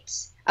an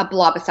it, a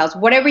blob of cells,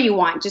 whatever you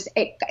want. Just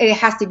it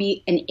has to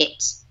be an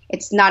it.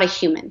 It's not a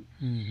human.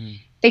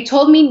 They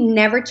told me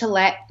never to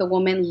let the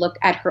woman look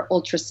at her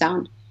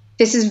ultrasound.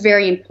 This is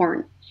very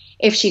important.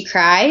 If she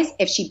cries,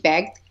 if she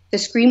begs, the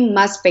scream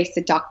must face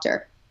the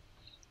doctor.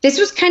 This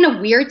was kind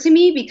of weird to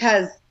me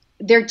because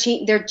they're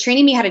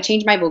training me how to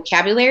change my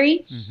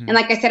vocabulary. And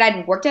like I said,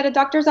 I'd worked at a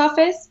doctor's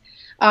office.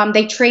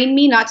 They trained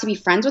me not to be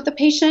friends with the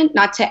patient,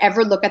 not to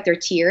ever look at their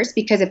tears,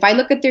 because if I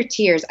look at their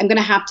tears, I'm going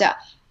to have to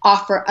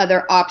offer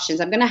other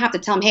options. I'm going to have to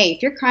tell them, hey,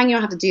 if you're crying, you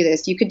don't have to do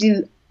this. You could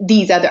do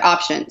these other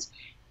options.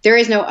 There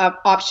is no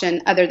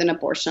option other than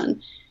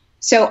abortion.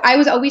 So I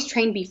was always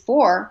trained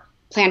before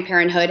Planned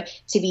Parenthood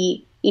to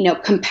be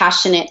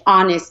compassionate,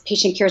 honest,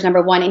 patient care is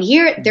number one. And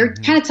here they're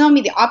kind of telling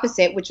me the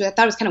opposite, which I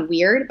thought was kind of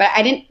weird, but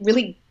I didn't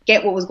really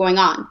get what was going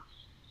on.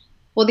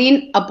 Well,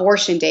 then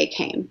abortion day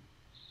came.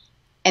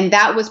 And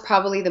that was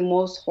probably the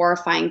most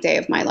horrifying day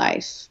of my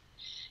life.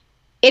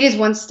 It is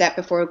one step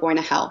before going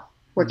to hell,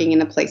 working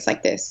in a place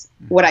like this.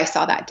 What I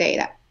saw that day,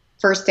 that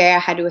first day I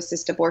had to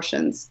assist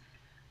abortions.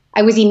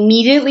 I was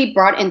immediately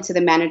brought into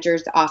the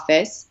manager's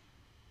office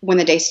when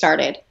the day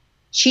started.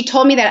 She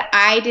told me that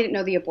I didn't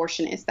know the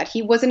abortionist, that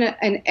he wasn't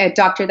a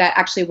doctor that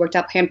actually worked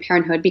at Planned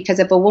Parenthood, because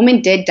if a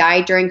woman did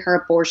die during her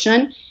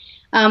abortion,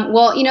 the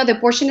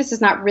abortionist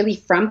is not really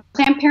from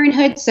Planned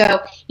Parenthood, so,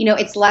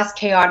 it's less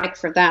chaotic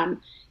for them.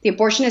 The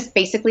abortionist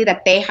basically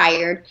that they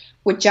hired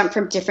would jump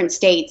from different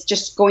states,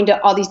 just going to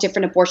all these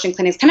different abortion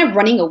clinics, kind of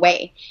running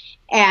away.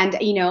 And,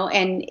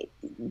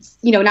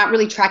 not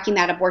really tracking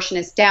that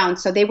abortionist down.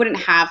 So they wouldn't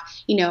have,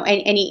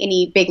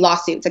 any big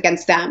lawsuits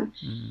against them.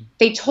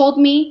 They told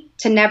me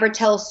to never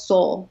tell a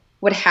soul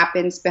what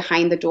happens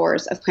behind the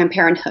doors of Planned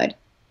Parenthood.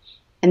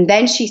 And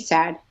then she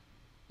said,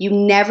 you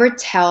never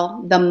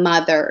tell the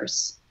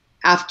mothers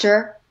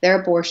after their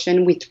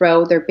abortion, we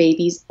throw their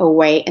babies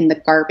away in the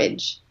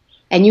garbage.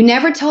 And you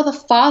never tell the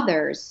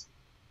fathers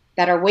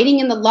that are waiting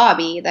in the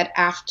lobby that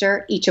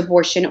after each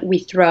abortion, we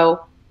throw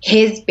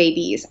his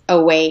babies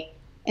away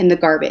in the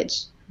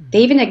garbage. They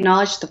even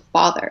acknowledged the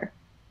father.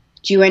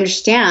 Do you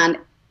understand?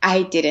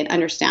 I didn't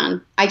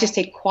understand. I just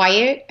stayed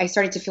quiet. I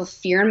started to feel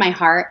fear in my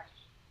heart.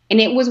 And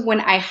it was when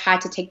I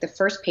had to take the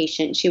first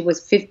patient. She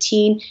was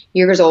 15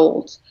 years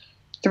old.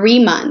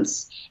 3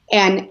 months.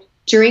 And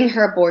during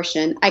her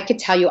abortion, I could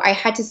tell you I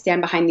had to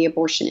stand behind the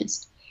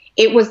abortionist.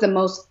 It was the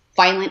most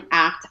violent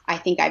act I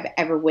think I've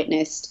ever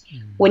witnessed.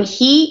 When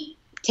he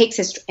takes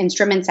his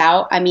instruments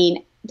out, I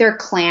mean, they're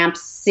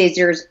clamps,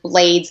 scissors,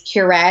 blades,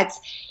 curettes.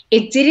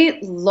 It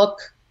didn't look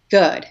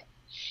good.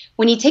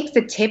 When he takes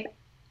the tip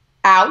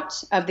out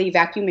of the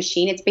vacuum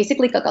machine, it's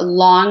basically like a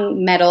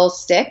long metal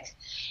stick.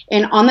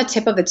 And on the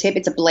tip of the tip,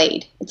 it's a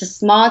blade. It's a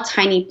small,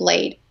 tiny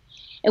blade.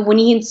 And when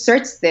he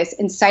inserts this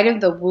inside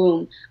of the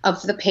womb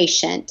of the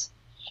patient,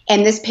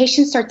 and this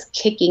patient starts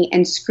kicking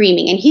and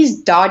screaming, and he's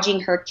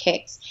dodging her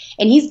kicks,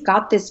 and he's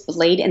got this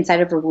blade inside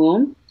of her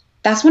womb,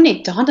 that's when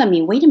it dawned on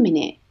me, wait a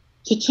minute,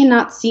 he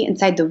cannot see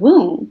inside the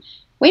womb.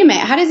 Wait a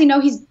minute, how does he know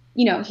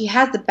he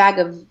has the bag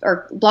of,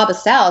 or blob of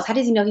cells? How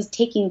does he know he's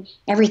taking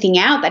everything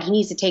out that he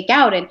needs to take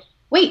out? And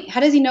wait,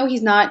 how does he know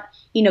he's not,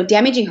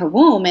 damaging her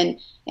womb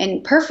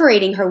and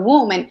perforating her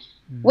womb? And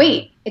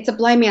wait, it's a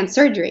blind man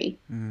surgery.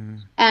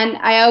 And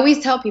I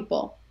always tell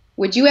people,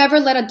 would you ever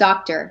let a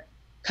doctor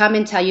come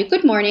and tell you,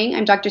 good morning,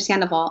 I'm Dr.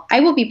 Sandoval.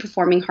 I will be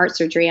performing heart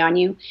surgery on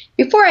you.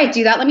 Before I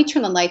do that, let me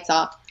turn the lights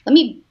off. Let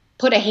me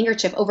put a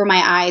handkerchief over my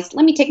eyes.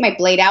 Let me take my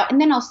blade out, and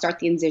then I'll start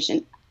the incision.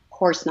 Of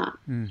course not.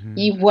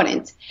 You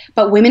wouldn't.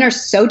 But women are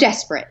so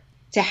desperate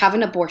to have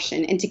an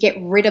abortion and to get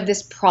rid of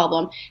this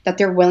problem that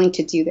they're willing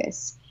to do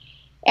this.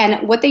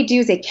 And what they do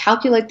is they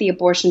calculate the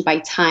abortion by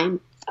time.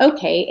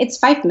 Okay, it's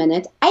 5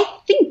 minutes. I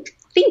think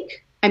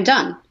I'm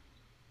done.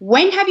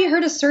 When have you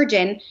heard a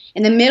surgeon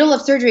in the middle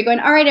of surgery going,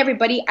 all right,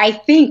 everybody, I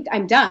think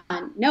I'm done?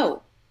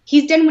 No,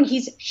 he's done when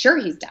he's sure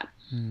he's done.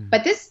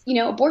 But this,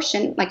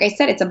 abortion, like I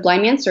said, it's a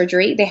blind man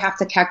surgery. They have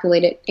to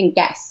calculate it and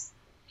guess.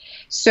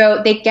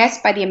 So they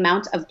guess by the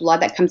amount of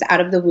blood that comes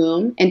out of the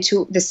womb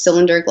into the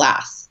cylinder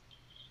glass.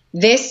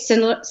 This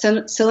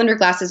cylinder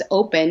glass is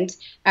opened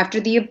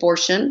after the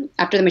abortion,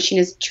 after the machine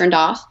is turned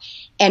off,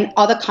 and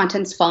all the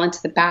contents fall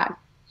into the bag.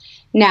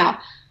 Now,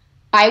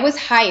 I was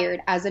hired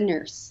as a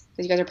nurse.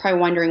 Because you guys are probably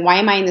wondering, why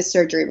am I in the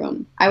surgery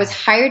room? I was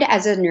hired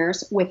as a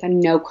nurse with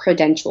no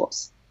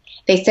credentials.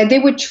 They said they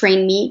would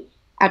train me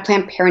at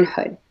Planned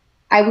Parenthood.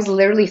 I was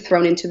literally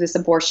thrown into this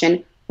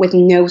abortion with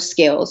no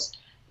skills,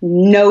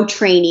 no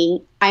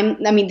training.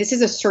 This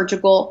is a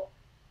surgical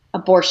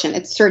abortion.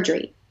 It's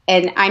surgery.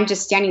 And I'm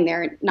just standing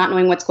there not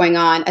knowing what's going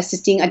on,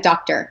 assisting a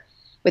doctor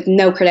with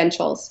no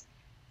credentials.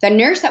 The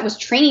nurse that was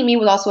training me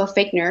was also a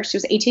fake nurse. She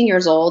was 18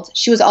 years old.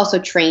 She was also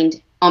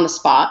trained on the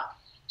spot.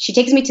 She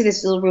takes me to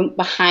this little room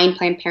behind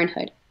Planned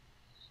Parenthood.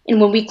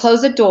 And when we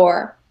close the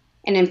door,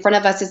 and in front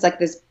of us is like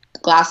this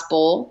glass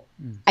bowl,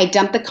 I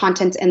dump the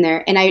contents in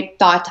there, and I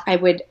thought I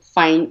would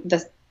find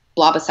the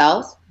blob of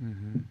cells.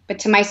 But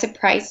to my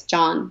surprise,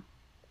 John,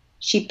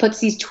 she puts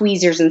these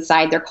tweezers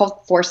inside. They're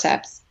called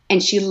forceps.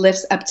 And she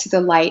lifts up to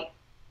the light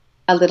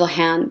a little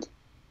hand.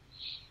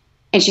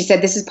 And she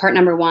said, this is part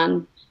number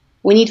 1.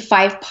 We need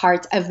 5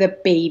 parts of the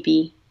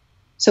baby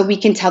so we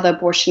can tell the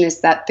abortionist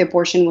that the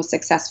abortion was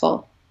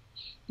successful.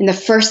 And the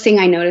first thing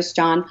I noticed,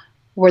 John,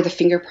 were the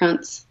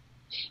fingerprints.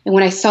 And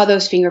when I saw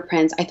those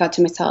fingerprints, I thought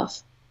to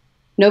myself,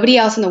 nobody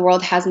else in the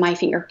world has my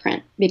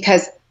fingerprint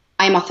because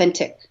I'm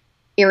authentic,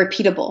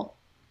 irrepeatable.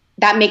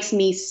 That makes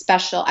me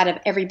special out of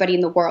everybody in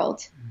the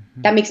world.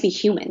 That makes me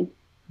human.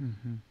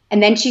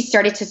 And then she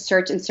started to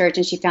search,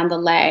 and she found the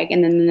leg,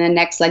 and then the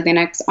next leg, the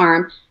next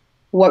arm.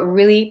 What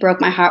really broke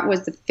my heart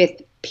was the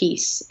 5th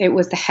piece. It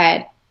was the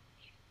head.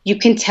 You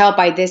can tell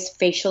by this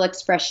facial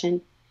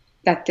expression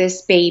that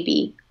this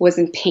baby was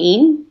in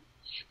pain,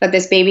 that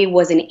this baby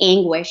was in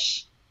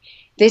anguish.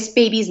 This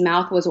baby's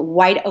mouth was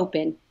wide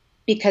open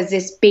because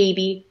this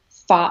baby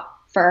fought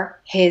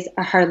for his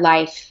or her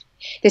life.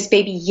 This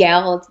baby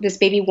yelled. This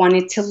baby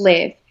wanted to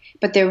live,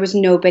 but there was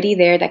nobody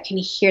there that can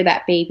hear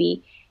that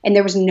baby, and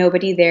there was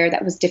nobody there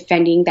that was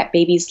defending that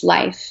baby's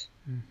life.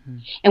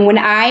 And when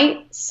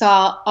I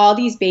saw all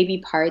these baby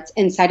parts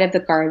inside of the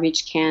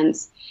garbage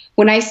cans,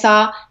 when I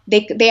saw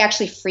they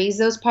actually freeze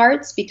those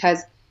parts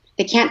because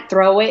they can't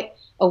throw it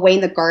away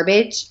in the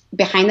garbage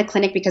behind the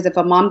clinic, because if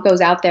a mom goes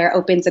out there,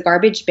 opens a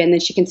garbage bin, then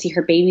she can see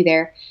her baby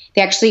there.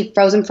 They actually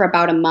froze them for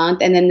about a month,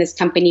 and then this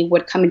company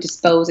would come and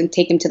dispose and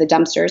take them to the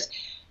dumpsters.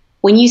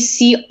 When you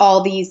see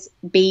all these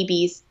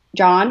babies,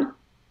 John,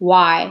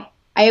 why?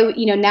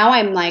 Now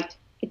I'm like,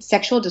 it's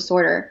sexual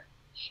disorder,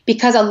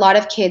 because a lot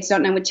of kids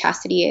don't know what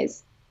chastity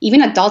is.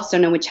 Even adults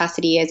don't know what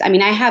chastity is. I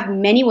have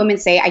many women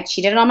say, I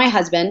cheated on my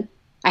husband.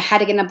 I had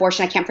to get an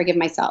abortion. I can't forgive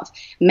myself.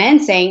 Men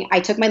saying, I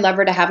took my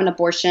lover to have an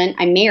abortion.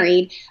 I'm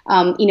married,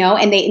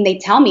 and they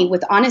tell me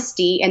with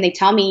honesty, and they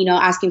tell me,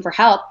 asking for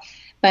help.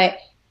 But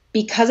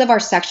because of our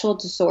sexual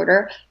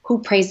disorder, who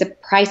pays the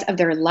price of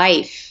their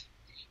life?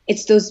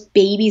 It's those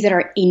babies that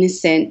are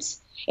innocent,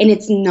 and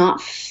it's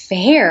not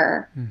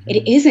fair.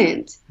 It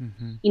isn't.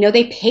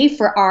 They pay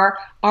for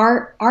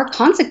our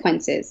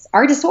consequences,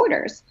 our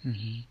disorders.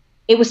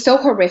 It was so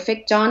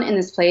horrific, John, in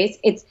this place.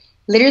 It's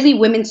literally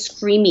women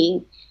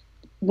screaming.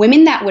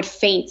 Women that would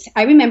faint.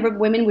 I remember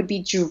women would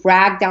be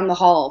dragged down the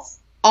halls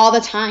all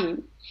the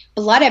time.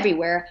 Blood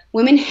everywhere.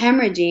 Women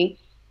hemorrhaging.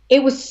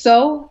 It was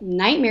so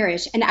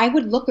nightmarish. And I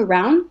would look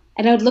around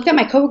and I would look at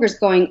my coworkers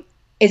going,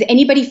 is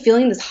anybody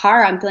feeling this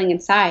horror I'm feeling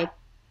inside?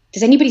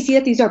 Does anybody see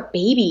that these are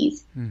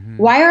babies? Mm-hmm.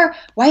 Why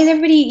is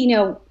everybody,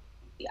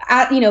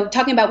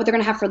 talking about what they're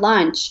going to have for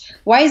lunch?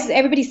 Why is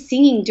everybody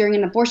singing during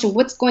an abortion?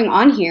 What's going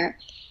on here?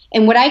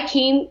 And what I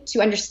came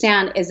to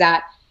understand is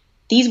that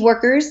these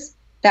workers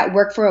that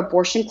work for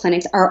abortion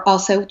clinics are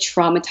also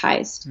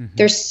traumatized. Mm-hmm.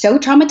 They're so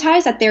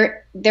traumatized that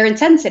they're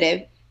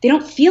insensitive. They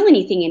don't feel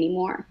anything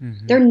anymore.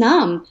 Mm-hmm. They're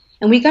numb.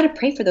 And we got to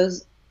pray for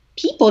those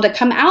people to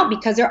come out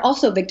because they're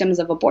also victims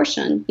of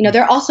abortion.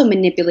 They're also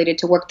manipulated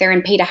to work there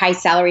and paid a high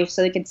salary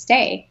so they could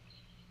stay.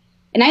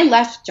 And I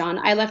left, John.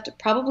 I left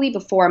probably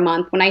before a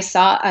month when I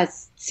saw a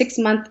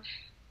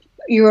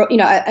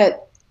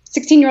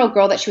 16-year-old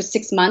girl that she was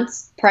 6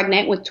 months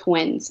pregnant with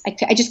twins.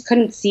 I just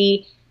couldn't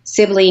see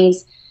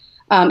siblings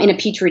in a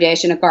petri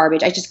dish in a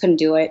garbage. I just couldn't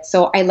do it.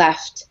 So I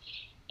left,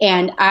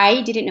 and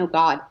I didn't know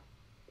God.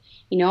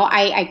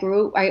 I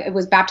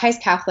was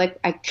baptized Catholic.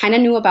 I kind of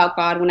knew about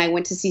God when I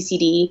went to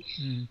CCD.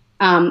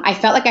 I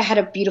felt like I had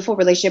a beautiful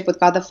relationship with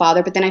God the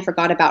Father, but then I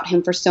forgot about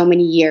him for so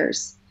many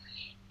years.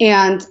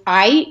 And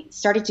I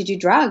started to do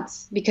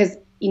drugs because,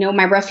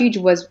 my refuge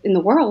was in the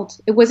world.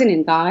 It wasn't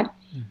in God.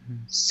 Mm-hmm.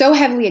 So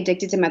heavily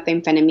addicted to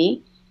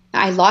methamphetamine.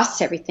 I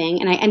lost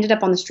everything, and I ended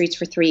up on the streets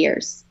for 3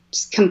 years,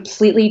 just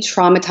completely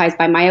traumatized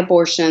by my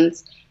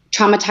abortions,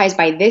 traumatized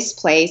by this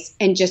place,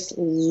 and just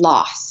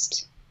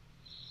lost.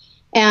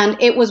 And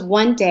it was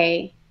one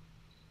day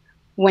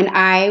when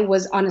I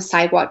was on a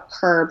sidewalk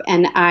curb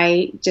and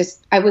I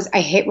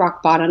hit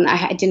rock bottom.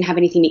 I didn't have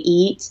anything to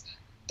eat.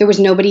 There was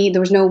no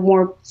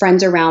more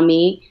friends around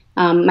me.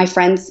 My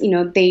friends,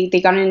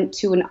 they got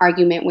into an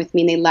argument with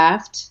me and they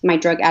left, my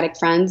drug addict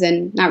friends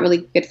and not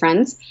really good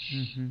friends.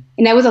 Mm-hmm.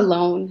 And I was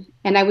alone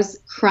and I was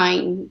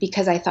crying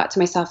because I thought to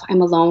myself,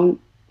 I'm alone.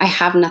 I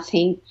have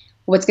nothing.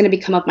 What's going to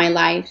become of my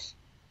life?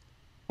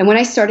 And when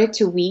I started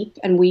to weep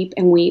and weep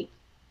and weep,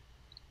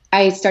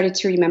 I started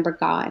to remember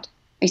God.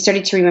 I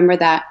started to remember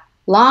that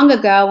long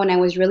ago when I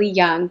was really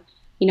young,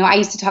 I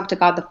used to talk to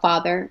God the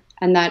Father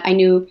and that I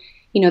knew,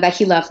 that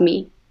he loved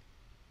me.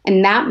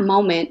 And that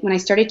moment when I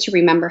started to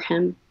remember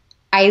him,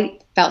 I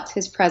felt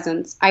his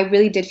presence. I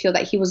really did feel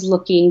that he was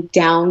looking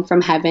down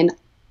from heaven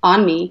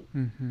on me.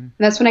 Mm-hmm. And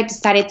that's when I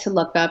decided to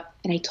look up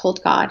and I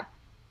told God,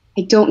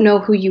 I don't know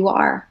who you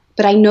are,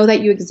 but I know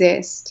that you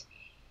exist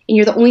and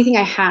you're the only thing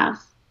I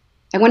have.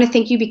 I want to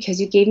thank you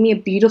because you gave me a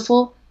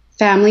beautiful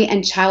family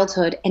and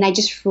childhood, and I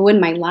just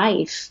ruined my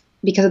life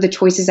because of the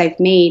choices I've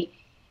made,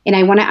 and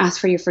I want to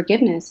ask for your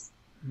forgiveness.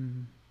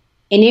 Mm-hmm.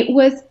 And it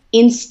was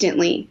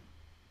instantly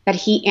that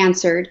he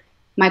answered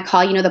my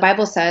call. The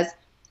Bible says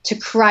to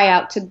cry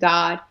out to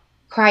God,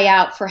 cry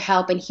out for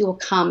help, and he will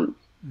come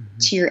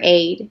to your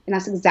aid. And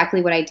that's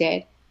exactly what I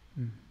did.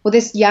 Mm-hmm. Well,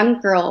 this young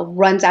girl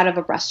runs out of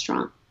a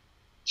restaurant.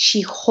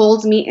 She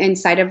holds me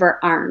inside of her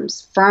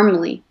arms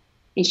firmly,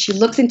 and she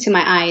looks into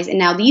my eyes, and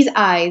now these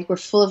eyes were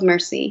full of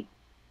mercy.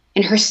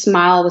 And her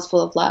smile was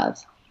full of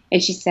love.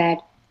 And she said,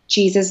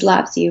 Jesus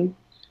loves you.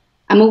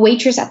 I'm a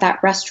waitress at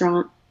that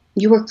restaurant.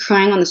 You were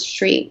crying on the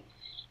street.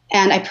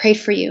 And I prayed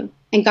for you.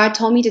 And God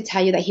told me to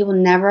tell you that he will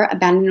never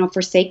abandon or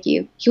forsake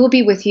you. He will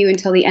be with you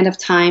until the end of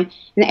time.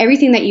 And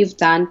everything that you've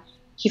done,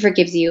 he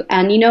forgives you.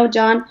 And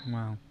John,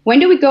 wow. When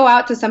do we go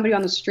out to somebody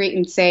on the street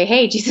and say,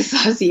 hey, Jesus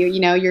loves you?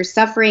 You're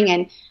suffering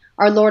and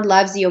our Lord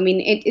loves you. I mean,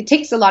 it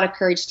takes a lot of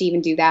courage to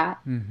even do that.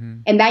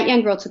 Mm-hmm. And that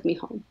young girl took me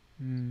home.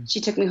 She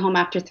took me home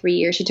after 3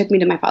 years. She took me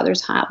to my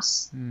father's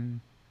house.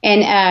 And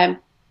I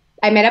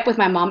met up with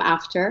my mom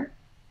after.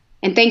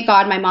 And thank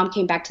God my mom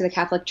came back to the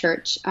Catholic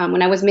Church.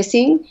 When I was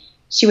missing,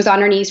 she was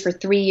on her knees for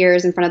 3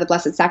 years in front of the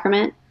Blessed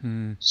Sacrament.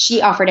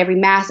 She offered every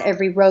mass,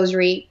 every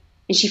rosary,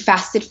 and she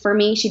fasted for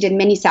me. She did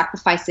many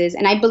sacrifices.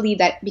 And I believe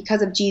that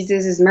because of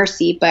Jesus'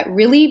 mercy, but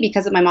really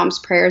because of my mom's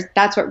prayers,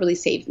 that's what really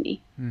saved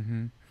me.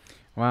 Mm-hmm.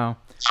 Wow.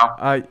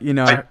 I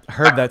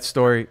heard that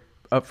story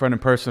up front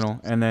and personal,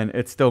 and then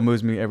it still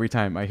moves me every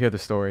time I hear the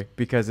story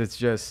because it's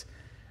just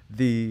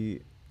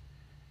the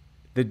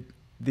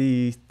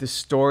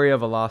story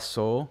of a lost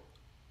soul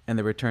and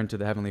the return to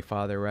the Heavenly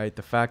Father, right?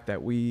 The fact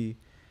that we,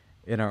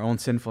 in our own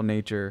sinful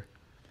nature,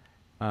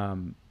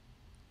 can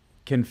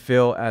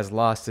feel as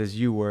lost as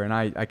you were, and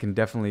I can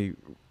definitely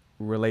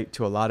relate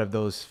to a lot of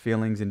those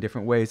feelings in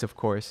different ways, of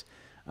course.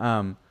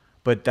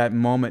 But that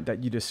moment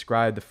that you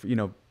described,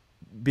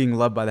 being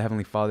loved by the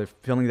Heavenly Father,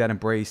 feeling that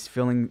embrace,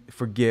 feeling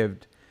forgiven,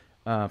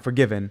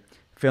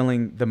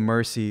 feeling the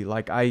mercy.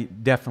 Like I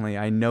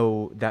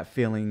know that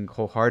feeling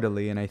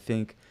wholeheartedly. And I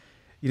think,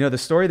 the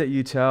story that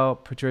you tell,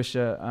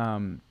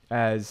 Patricia,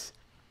 as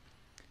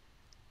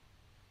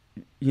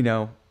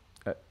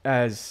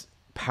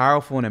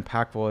powerful and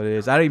impactful it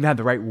is, I don't even have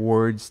the right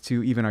words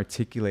to even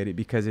articulate it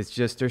because it's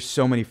just, there's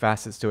so many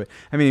facets to it.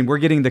 I mean, we're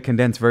getting the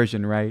condensed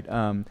version, right,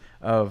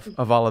 of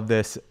all of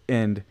this.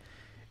 And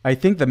I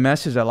think the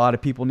message that a lot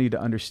of people need to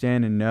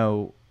understand and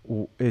know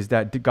is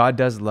that God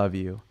does love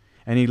you,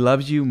 and he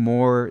loves you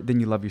more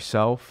than you love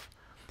yourself.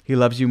 He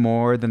loves you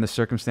more than the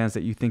circumstance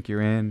that you think you're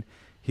in.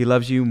 He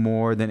loves you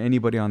more than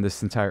anybody on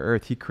this entire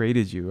earth. He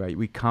created you, right?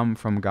 We come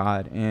from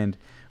God, and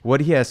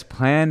what he has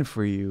planned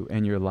for you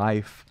in your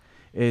life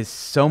is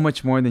so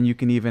much more than you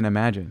can even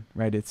imagine,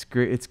 right? It's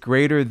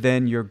greater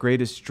than your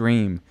greatest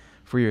dream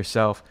for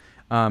yourself.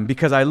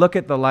 Because I look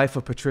at the life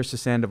of Patricia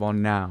Sandoval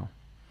now,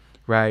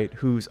 right?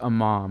 Who's a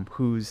mom,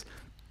 who's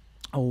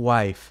a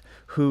wife,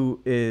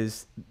 who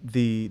is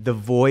the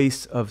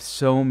voice of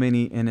so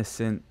many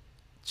innocent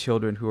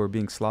children who are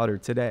being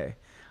slaughtered today.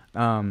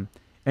 And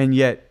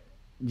yet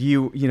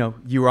you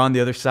were on the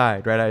other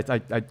side, right?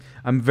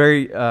 I'm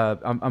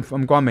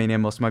from Guamanian.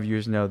 Most of my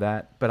viewers know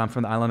that, but I'm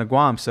from the island of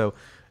Guam. So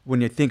when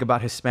you think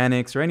about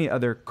Hispanics or any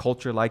other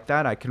culture like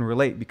that, I can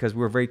relate because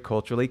we're very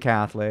culturally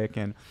Catholic,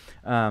 and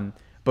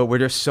but we're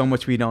just so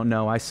much we don't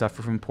know. I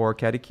suffer from poor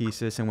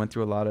catechesis and went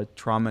through a lot of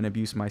trauma and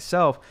abuse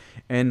myself,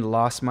 and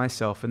lost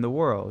myself in the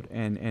world,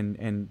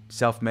 and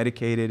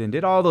self-medicated and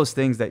did all those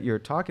things that you're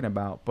talking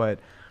about. But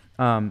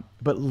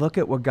look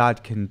at what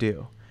God can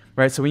do,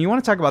 right? So when you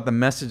want to talk about the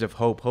message of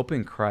hope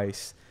in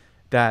Christ,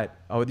 that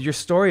your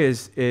story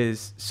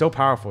is so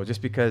powerful,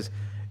 just because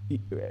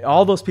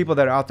all those people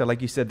that are out there,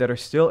 like you said, that are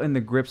still in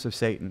the grips of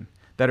Satan,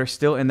 that are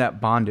still in that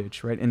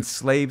bondage, right?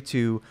 Enslaved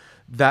to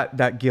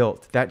that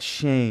guilt, that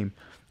shame,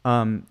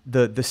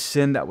 the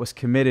sin that was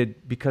committed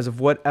because of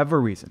whatever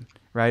reason,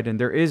 right?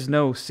 And there is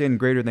no sin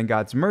greater than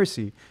God's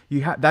mercy.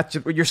 That's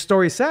what your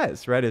story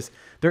says, right? Is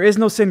there is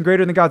no sin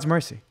greater than God's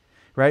mercy,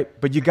 right?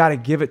 But you got to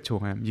give it to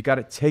him. You got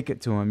to take it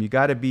to him. You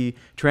got to be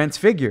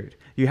transfigured.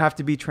 You have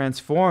to be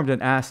transformed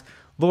and ask,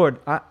 Lord,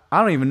 I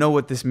don't even know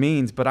what this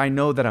means, but I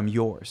know that I'm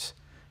yours,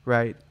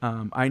 right?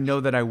 I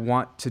know that I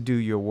want to do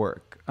your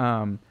work.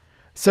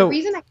 So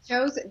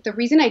the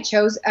reason I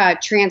chose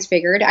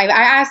Transfigured, I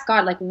asked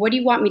God, like, what do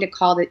you want me to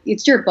call it?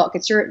 It's your book.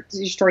 It's your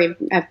story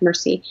of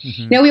mercy.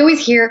 Mm-hmm. We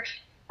always hear,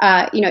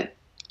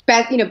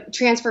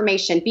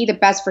 transformation, be the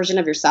best version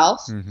of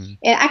yourself. Mm-hmm.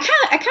 And I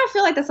kind of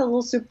feel like that's a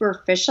little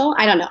superficial.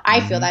 I don't know.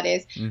 I feel that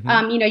is.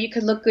 Mm-hmm. You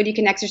could look good, you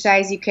can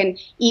exercise, you can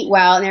eat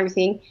well and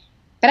everything.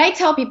 But I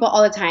tell people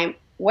all the time,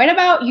 what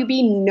about you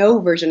be no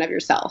version of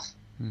yourself?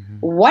 Mm-hmm.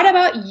 What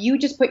about you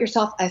just put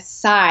yourself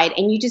aside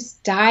and you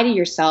just die to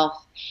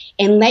yourself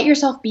and let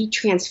yourself be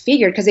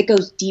transfigured, because it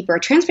goes deeper.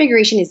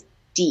 Transfiguration is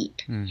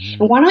deep.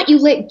 Mm-hmm. And why don't you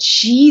let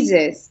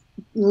Jesus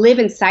live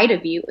inside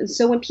of you? And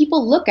so when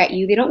people look at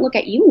you, they don't look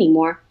at you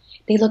anymore.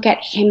 They look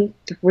at him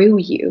through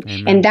you.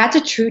 Amen. And that's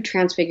a true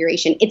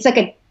transfiguration. It's like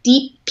a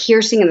deep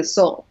piercing in the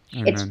soul.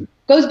 It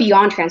goes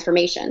beyond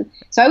transformation.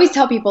 So I always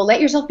tell people,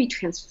 let yourself be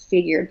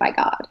transfigured by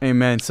God.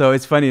 Amen. So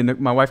it's funny.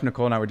 My wife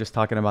Nicole and I were just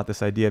talking about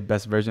this idea of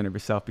best version of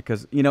yourself,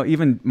 because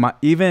even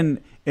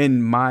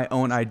in my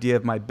own idea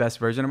of my best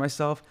version of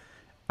myself,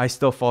 I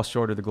still fall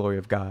short of the glory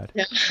of God.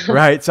 Yeah.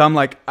 Right? So I'm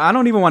like, I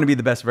don't even want to be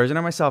the best version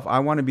of myself. I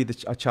want to be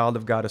a child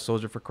of God, a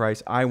soldier for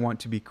Christ. I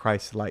want to be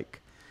Christ-like,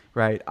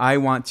 right? I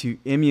want to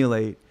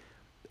emulate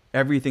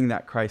everything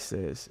that Christ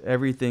is,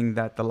 everything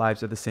that the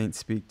lives of the saints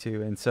speak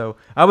to. And so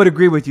I would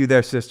agree with you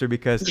there, sister,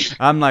 because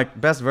I'm like,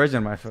 best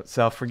version of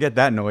myself, forget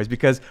that noise,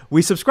 because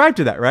we subscribe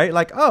to that, right?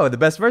 Like, oh, the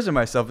best version of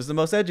myself is the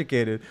most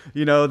educated,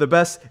 the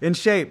best in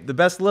shape, the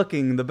best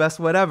looking, the best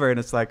whatever. And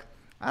it's like,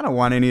 I don't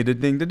want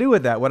anything to do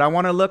with that. I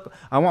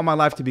want my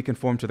life to be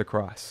conformed to the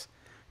cross,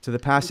 to the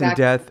passion,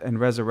 exactly, death, and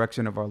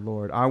resurrection of our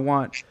Lord. I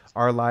want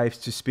our lives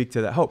to speak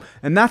to that hope.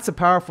 And that's a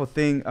powerful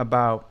thing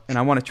about, and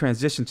I want to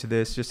transition to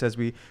this just as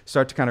we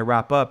start to kind of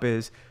wrap up,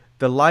 is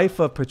the life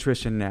of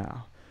Patricia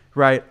now,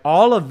 right?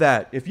 All of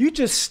that, if you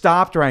just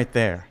stopped right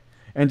there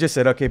and just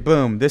said, okay,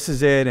 boom, this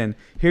is it, and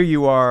here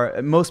you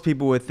are, most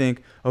people would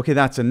think, okay,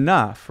 that's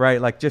enough,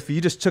 right? Like, if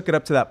you just took it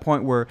up to that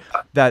point where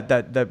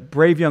that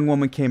brave young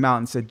woman came out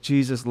and said,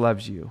 Jesus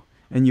loves you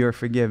and you're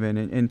forgiven,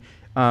 and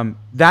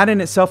that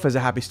in itself is a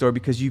happy story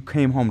because you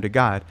came home to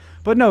God.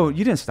 But no,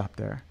 you didn't stop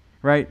there,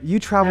 right? You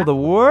travel the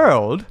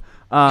world,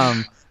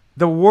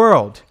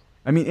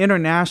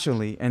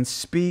 internationally, and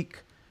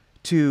speak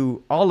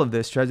to all of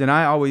this. And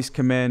I always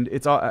commend,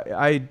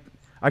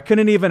 I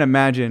couldn't even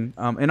imagine,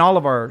 and all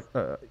of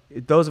our,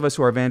 those of us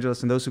who are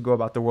evangelists and those who go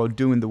about the world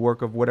doing the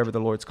work of whatever the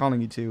Lord's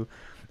calling you to,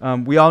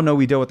 we all know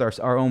we deal with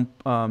our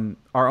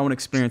own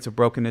experience of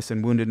brokenness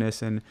and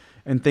woundedness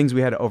and things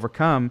we had to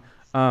overcome.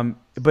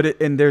 But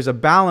there's a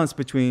balance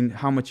between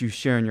how much you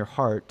share in your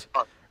heart,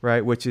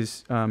 right? Which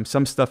is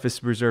some stuff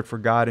is reserved for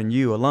God and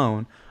you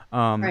alone.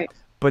 Right.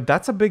 But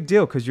that's a big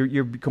deal because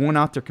you're going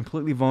out there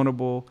completely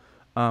vulnerable,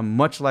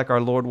 much like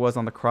our Lord was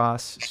on the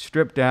cross,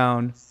 stripped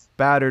down,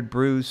 battered,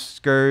 bruised,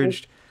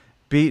 scourged,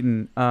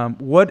 beaten.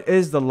 What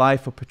is the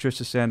life of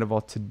Patricia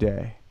Sandoval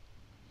today?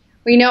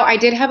 Well, I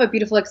did have a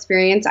beautiful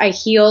experience. I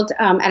healed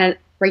at a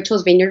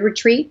Rachel's Vineyard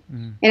retreat,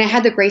 and I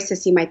had the grace to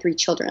see my 3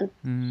 children.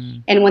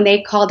 And when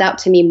they called out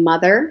to me,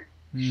 mother,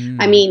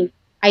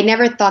 I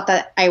never thought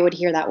that I would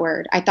hear that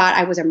word. I thought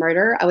I was a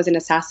murderer. I was an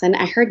assassin.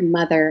 I heard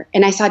mother,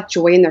 and I saw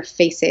joy in their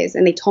faces,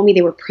 and they told me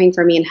they were praying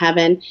for me in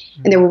heaven,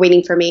 and they were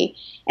waiting for me,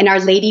 and Our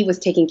Lady was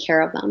taking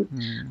care of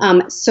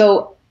them.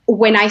 So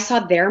when I saw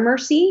their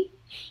mercy,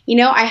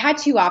 I had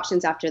 2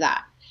 options after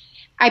that.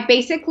 I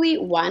basically,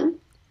 one,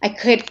 I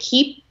could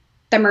keep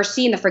the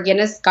mercy and the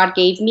forgiveness God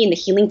gave me and the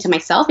healing to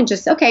myself and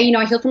just, okay,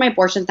 I healed from my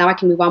abortions. Now I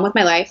can move on with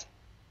my life.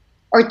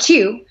 Or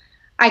two,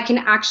 I can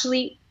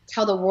actually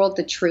tell the world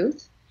the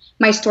truth.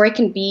 My story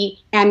can be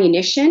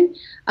ammunition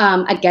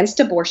against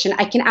abortion.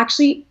 I can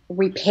actually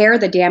repair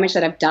the damage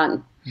that I've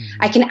done.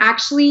 I can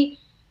actually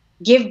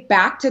give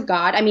back to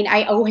God. I mean,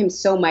 I owe him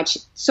so much.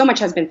 So much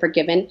has been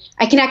forgiven.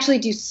 I can actually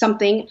do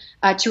something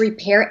to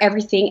repair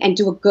everything and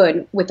do a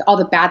good with all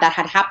the bad that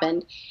had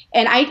happened.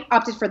 And I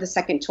opted for the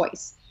second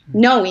choice,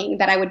 knowing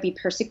that I would be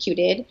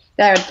persecuted,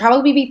 that I would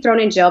probably be thrown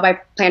in jail by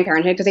Planned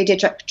Parenthood because they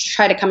did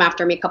try to come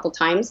after me a couple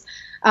times,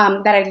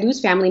 that I'd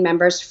lose family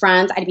members,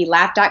 friends, I'd be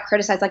laughed at,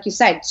 criticized, like you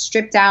said,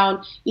 stripped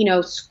down,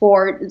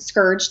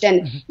 scourged.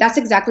 And that's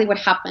exactly what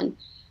happened.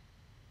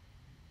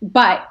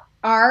 But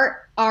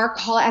our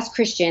call as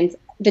Christians,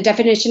 the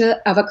definition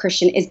of a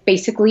Christian is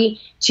basically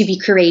to be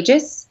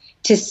courageous,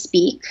 to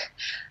speak,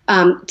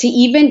 to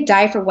even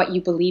die for what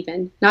you believe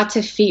in, not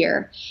to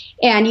fear.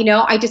 And,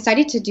 I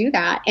decided to do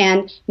that.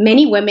 And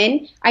many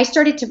women, I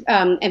started to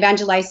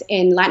evangelize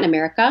in Latin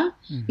America.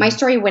 My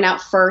story went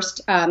out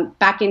first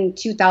back in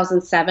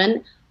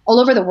 2007, all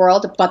over the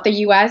world, but the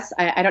U.S.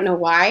 I don't know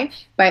why,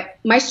 but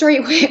my story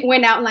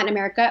went out in Latin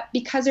America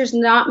because there's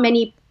not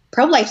many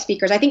pro-life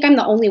speakers. I think I'm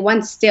the only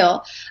one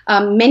still.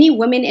 Many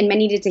women and men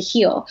needed to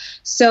heal.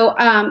 So,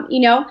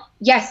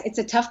 yes, it's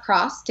a tough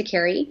cross to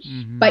carry,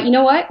 but you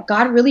know what?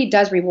 God really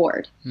does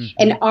reward.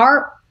 And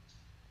our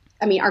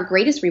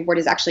greatest reward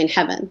is actually in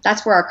heaven.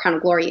 That's where our crown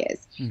of glory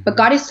is. But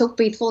God is so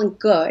faithful and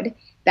good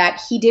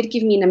that he did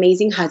give me an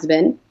amazing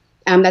husband.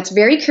 That's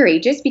very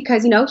courageous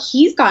because,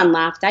 he's gotten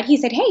laughed at. He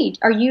said, hey,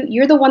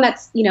 you're the one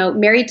that's,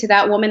 married to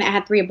that woman that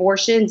had 3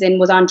 abortions and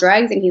was on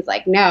drugs. And he's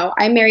like, no,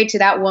 I'm married to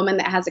that woman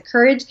that has the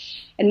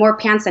courage and more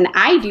pants than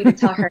I do to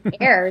tell her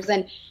airs.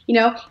 And,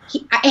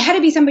 it had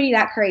to be somebody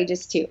that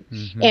courageous too.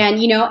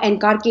 And,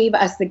 and God gave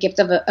us the gift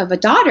of a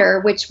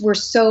daughter, which we're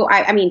so,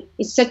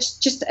 it's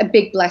just a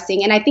big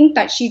blessing. And I think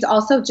that she's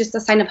also just a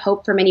sign of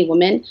hope for many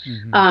women,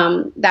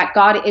 that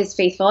God is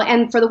faithful.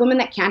 And for the women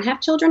that can't have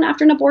children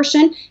after an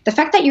abortion, the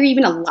fact that you're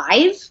even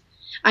alive,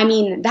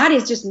 that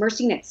is just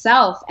mercy in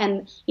itself.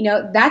 And,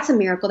 that's a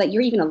miracle that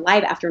you're even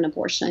alive after an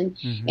abortion.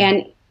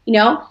 And,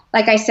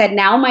 like I said,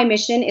 now my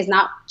mission is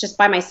not just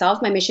by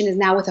myself. My mission is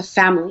now with a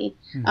family.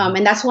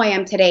 And that's who I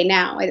am today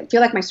now. I feel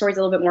like my story is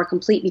a little bit more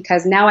complete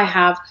because now I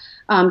have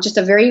just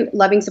a very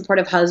loving,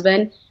 supportive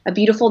husband, a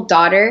beautiful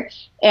daughter.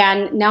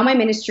 And now my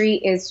ministry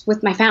is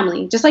with my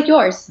family, just like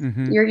yours,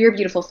 your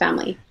beautiful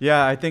family.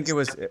 Yeah, I think it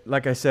was,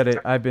 like I said,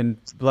 I've been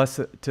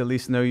blessed to at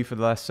least know you for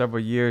the last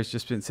several years,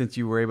 since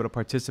you were able to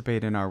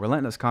participate in our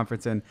Relentless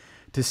conference and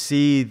to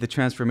see the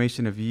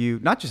transformation of you,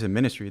 not just in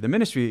ministry. The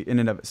ministry in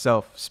and of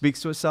itself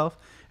speaks to itself.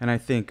 And I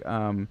think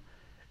I'm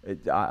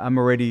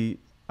already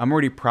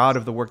proud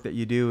of the work that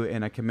you do,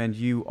 and I commend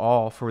you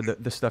all for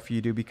the stuff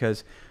you do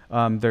because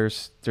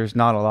there's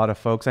not a lot of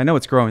folks. I know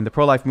it's growing. The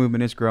pro-life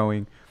movement is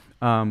growing,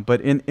 but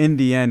in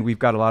the end, we've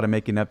got a lot of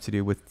making up to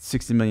do with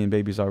 60 million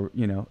babies,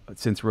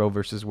 since Roe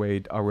versus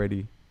Wade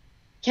already.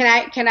 Can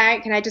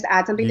I just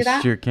add something to that?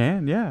 You sure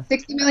can, yeah.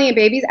 60 million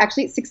babies,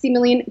 actually 60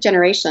 million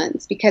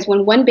generations, because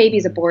when one baby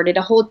is aborted,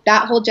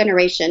 that whole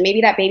generation,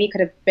 maybe that baby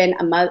could have been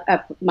a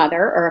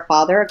mother or a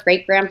father, a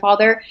great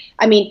grandfather.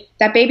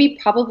 That baby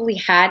probably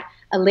had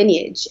a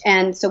lineage.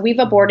 And so we've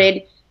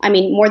aborted,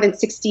 more than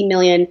 60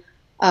 million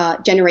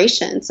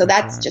generations. So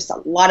that's just a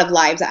lot of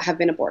lives that have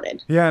been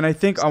aborted. Yeah, and I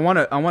think I want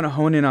to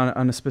hone in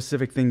on a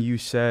specific thing you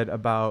said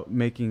about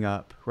making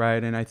up,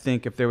 right? And I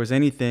think if there was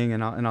anything,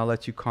 and I'll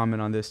let you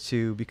comment on this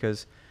too,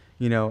 because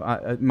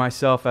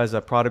myself as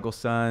a prodigal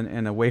son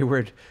and a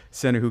wayward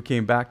sinner who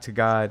came back to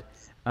God,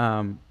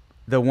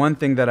 the one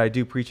thing that I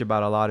do preach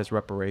about a lot is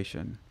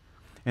reparation.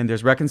 And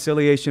there's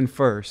reconciliation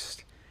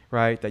first,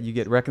 right? That you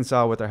get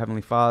reconciled with our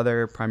Heavenly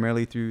Father,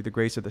 primarily through the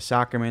grace of the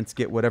sacraments,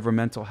 get whatever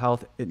mental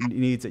health it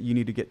needs that you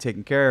need to get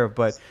taken care of,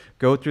 but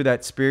go through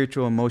that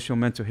spiritual, emotional,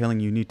 mental healing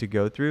you need to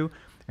go through,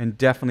 and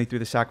definitely through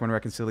the sacrament of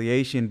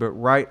reconciliation. But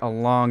right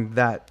along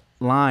that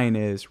line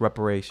is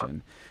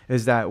reparation,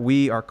 is that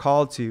we are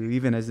called to,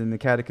 even as in the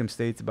Catechism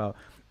states, about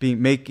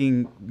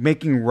making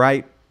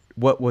right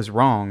what was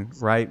wrong,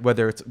 right?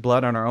 Whether it's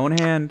blood on our own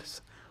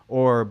hands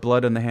or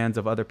blood on the hands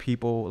of other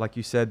people. Like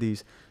you said,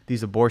 these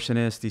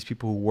abortionists, these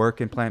people who work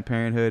in Planned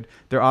Parenthood,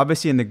 they're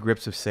obviously in the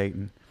grips of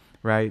Satan,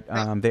 right?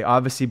 They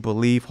obviously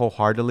believe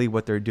wholeheartedly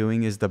what they're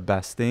doing is the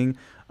best thing.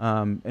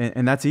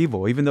 And that's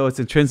evil. Even though it's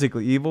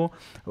intrinsically evil,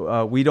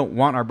 we don't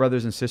want our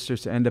brothers and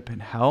sisters to end up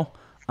in hell.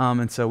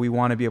 And so we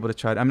want to be able to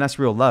try to, that's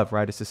real love,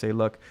 right? Is to say,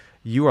 look,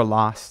 you are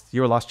lost.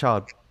 You're a lost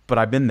child, but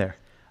I've been there.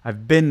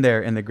 I've been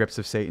there in the grips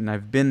of Satan.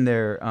 I've been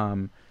there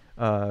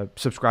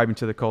subscribing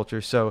to the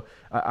culture. So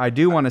I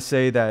do want to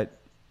say that,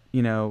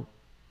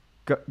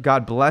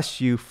 God bless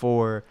you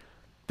for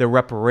the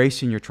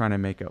reparation you're trying to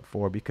make up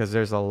for, because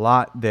there's a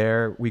lot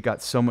there. We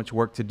got so much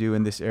work to do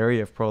in this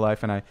area of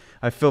pro-life. And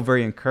I feel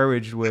very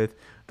encouraged with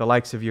the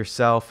likes of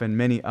yourself and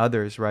many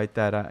others, right?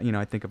 That,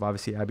 I think of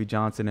obviously Abby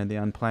Johnson and the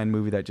Unplanned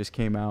movie that just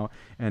came out,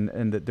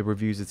 and the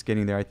reviews it's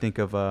getting there. I think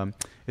of,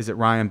 is it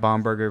Ryan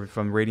Baumberger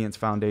from Radiance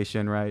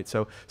Foundation, right?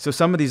 So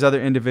some of these other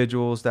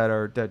individuals that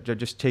are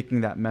just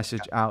taking that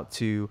message out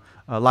to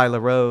Lila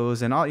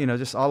Rose and all,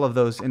 just all of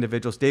those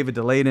individuals, David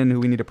DeLayden, who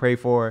we need to pray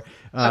for.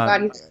 Oh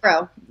God, he's a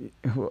pro.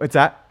 What's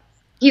that?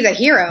 He's a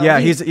hero. Yeah,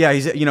 he's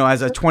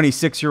as a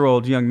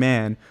 26-year-old young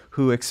man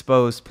who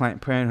exposed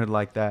Planned Parenthood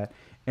like that.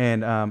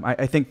 And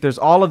I think there's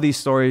all of these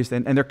stories,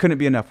 and there couldn't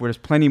be enough. There's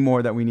plenty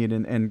more that we need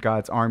in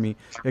God's army,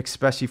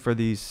 especially for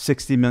these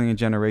 60 million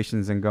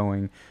generations and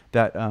going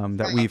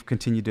that we've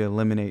continued to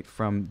eliminate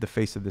from the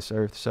face of this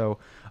earth. So,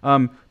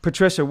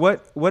 Patricia,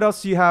 what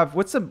else do you have?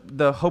 What's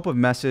the hope of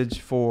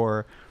message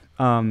for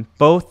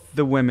both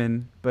the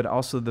women, but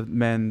also the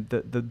men,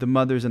 the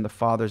mothers and the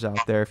fathers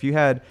out there? If you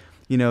had,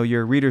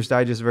 your Reader's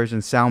Digest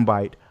version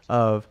soundbite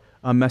of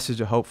a message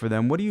of hope for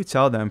them, what do you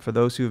tell them, for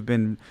those who have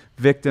been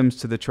victims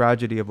to the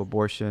tragedy of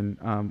abortion?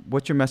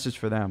 What's your message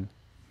for them?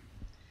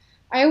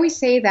 I always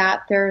say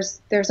that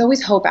there's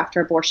always hope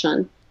after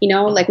abortion.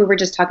 Like we were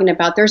just talking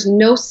about, there's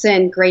no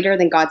sin greater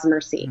than God's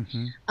mercy.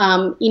 Mm-hmm.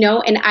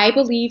 And I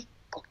believe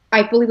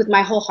with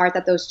my whole heart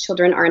that those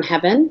children are in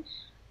heaven.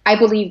 I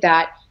believe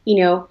that,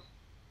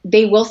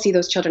 they will see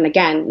those children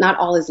again. Not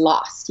all is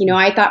lost.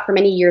 I thought for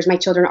many years my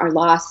children are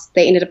lost.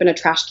 They ended up in a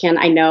trash can.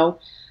 I know.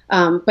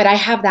 But I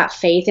have that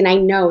faith, and I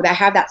know that I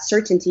have that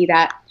certainty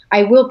that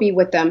I will be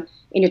with them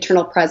in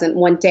eternal present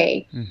one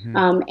day. Mm-hmm.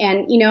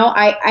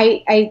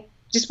 I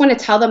just want to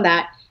tell them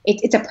that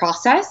it's a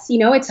process.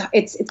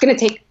 It's going to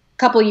take a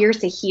couple years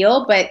to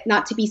heal, but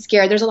not to be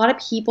scared. There's a lot of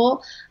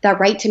people that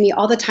write to me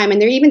all the time,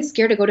 and they're even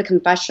scared to go to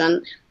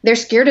confession. They're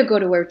scared to go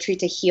to a retreat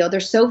to heal. They're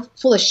so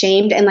full of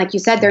shame, and like you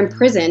said, they're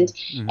imprisoned,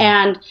 mm-hmm.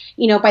 and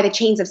by the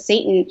chains of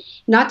Satan.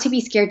 Not to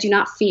be scared. Do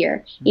not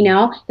fear.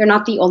 Mm-hmm. They're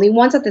not the only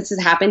ones that this has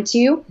happened to.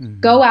 Mm-hmm.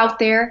 Go out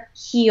there,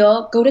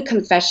 heal, go to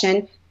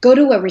confession, go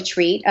to a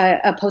retreat,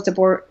 a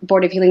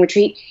post-abortive healing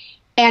retreat.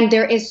 And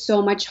there is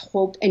so much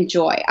hope and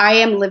joy. I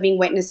am living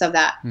witness of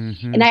that.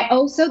 Mm-hmm. And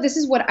this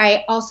is what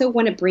I also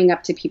want to bring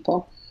up to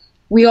people.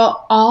 We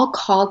are all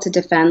called to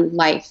defend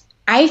life.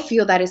 I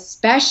feel that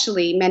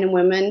especially men and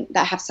women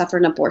that have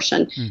suffered an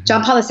abortion. Mm-hmm.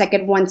 John Paul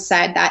II once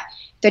said that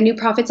the new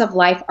prophets of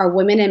life are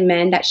women and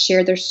men that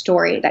share their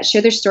story of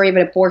an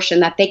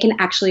abortion, that they can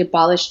actually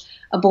abolish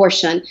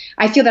abortion.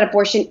 I feel that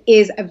abortion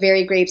is a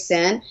very grave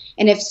sin.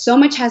 And if so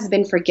much has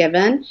been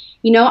forgiven,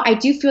 I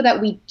do feel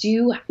that we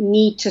do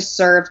need to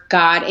serve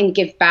God and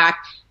give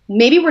back.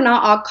 Maybe we're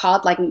not all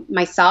called, like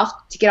myself,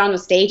 to get on a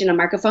stage and a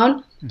microphone,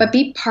 mm-hmm. but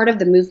be part of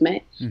the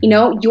movement.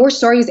 Mm-hmm. Your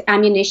story is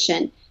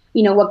ammunition.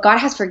 What God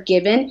has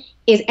forgiven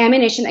is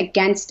ammunition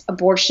against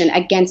abortion,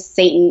 against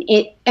Satan.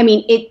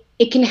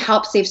 It can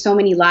help save so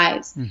many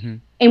lives. Mm-hmm.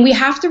 And we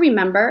have to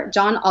remember,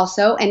 John,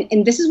 also,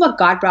 and this is what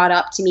God brought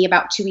up to me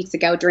about 2 weeks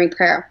ago during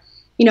prayer.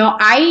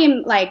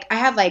 I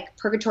have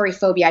purgatory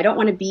phobia. I don't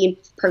want to be in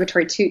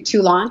purgatory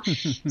too long.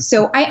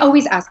 So I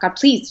always ask God,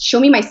 please show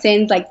me my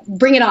sins,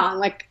 bring it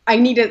on. I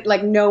need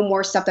to know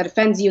more stuff that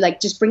offends you.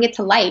 Just bring it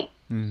to light.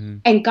 Mm-hmm.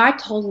 And God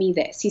told me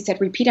this. He said,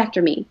 repeat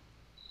after me.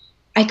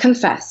 I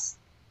confess,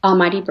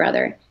 Almighty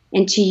Brother,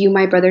 and to you,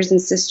 my brothers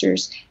and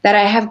sisters, that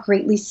I have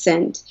greatly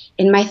sinned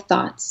in my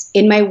thoughts,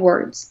 in my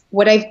words,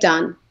 what I've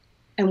done,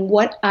 and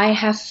what I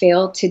have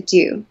failed to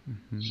do.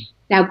 Mm-hmm.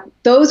 Now,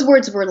 those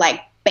words were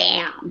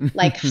bam,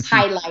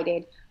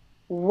 highlighted.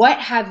 What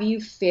have you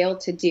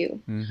failed to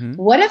do? Mm-hmm.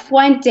 What if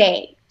one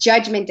day,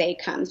 Judgment Day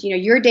comes,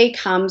 your day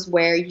comes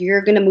where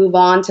you're going to move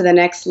on to the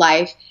next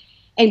life,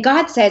 and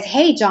God says,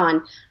 hey,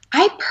 John,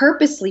 I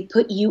purposely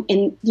put you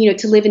in,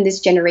 to live in this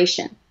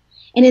generation.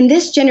 And in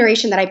this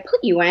generation that I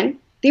put you in,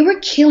 they were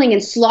killing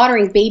and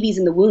slaughtering babies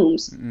in the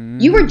wombs. Mm-hmm.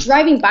 You were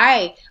driving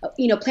by,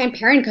 Planned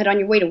Parenthood on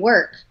your way to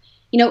work.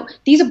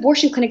 These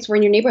abortion clinics were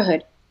in your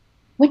neighborhood.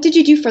 What did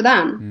you do for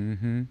them?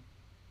 Mm-hmm.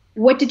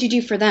 What did you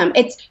do for them?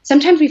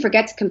 Sometimes we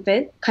forget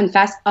to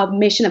confess a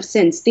omission of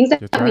sins, things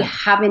that we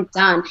haven't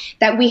done,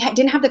 that we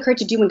didn't have the courage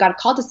to do when God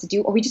called us to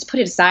do, or we just put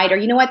it aside, or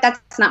you know what,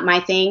 that's not my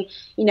thing.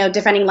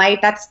 Defending life,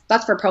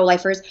 that's for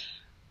pro-lifers.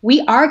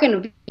 We are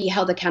going to be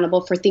held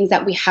accountable for things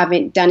that we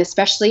haven't done,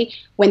 especially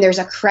when there's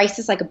a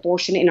crisis like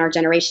abortion in our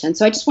generation.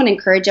 So I just want to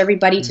encourage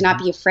everybody to not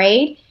be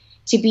afraid,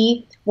 to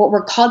be what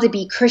we're called to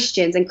be,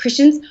 Christians. And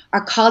Christians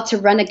are called to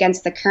run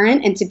against the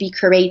current and to be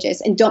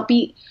courageous. And don't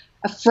be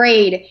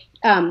afraid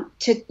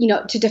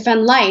to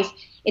defend life.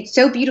 It's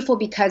so beautiful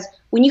because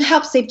when you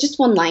help save just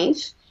one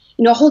life,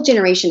 a whole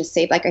generation is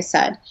saved, like I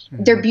said.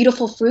 Mm-hmm. They're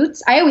beautiful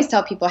fruits. I always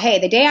tell people, hey,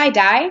 the day I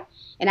die,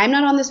 and I'm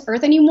not on this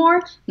earth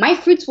anymore, my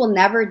fruits will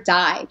never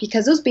die,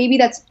 because those babies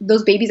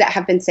that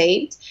have been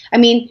saved,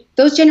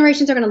 those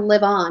generations are going to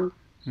live on,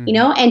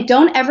 and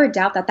don't ever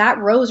doubt that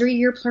rosary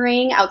you're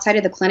praying outside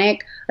of the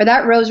clinic, or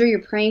that rosary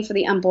you're praying for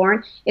the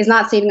unborn, is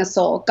not saving a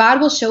soul. God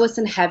will show us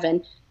in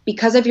heaven,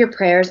 because of your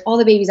prayers, all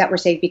the babies that were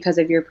saved because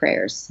of your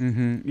prayers.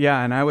 Mm-hmm.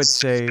 Yeah. And I would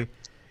say,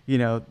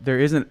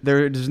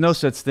 there's no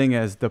such thing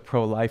as the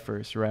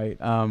pro-lifers, right?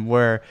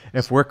 Where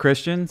if we're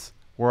Christians,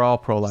 We're all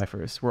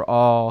pro-lifers.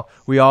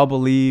 We all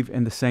believe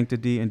in the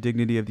sanctity and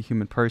dignity of the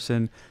human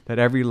person, that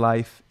every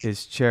life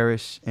is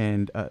cherished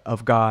and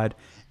of God,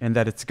 and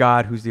that it's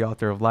God who's the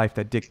author of life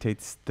that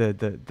dictates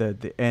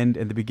the end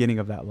and the beginning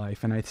of that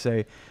life. And I'd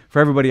say for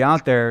everybody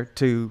out there,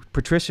 to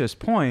Patricia's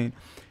point,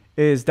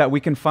 is that we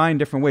can find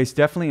different ways.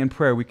 Definitely in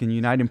prayer, we can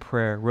unite in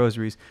prayer,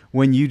 rosaries.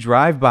 When you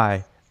drive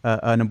by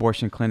an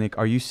abortion clinic,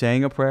 are you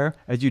saying a prayer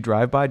as you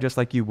drive by, just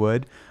like you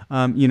would?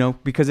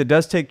 Because it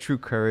does take true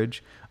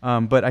courage.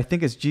 But I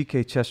think it's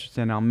G.K.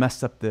 Chesterton.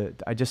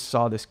 I just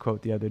saw this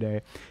quote the other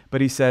day,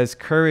 but he says,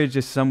 courage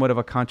is somewhat of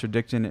a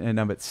contradiction in and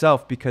of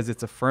itself, because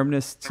it's a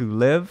firmness to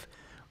live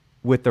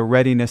with the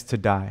readiness to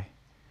die.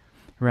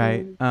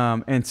 Right.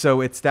 And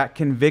so it's that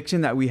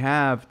conviction that we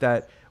have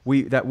that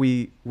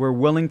we're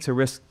willing to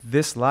risk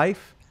this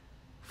life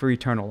for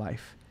eternal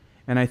life.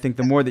 And I think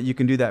the more that you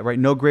can do that, right?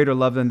 No greater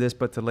love than this,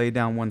 but to lay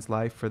down one's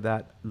life for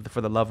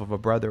the love of a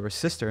brother or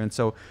sister. And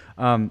so,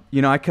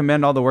 I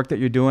commend all the work that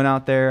you're doing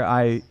out there.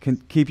 I can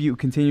keep you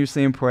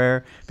continuously in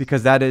prayer,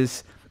 because that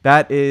is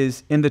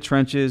in the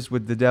trenches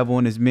with the devil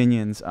and his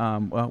minions.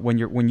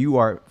 When you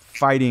are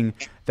fighting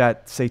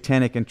that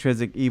satanic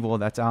intrinsic evil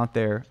that's out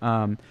there.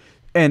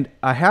 And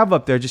I have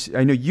up there,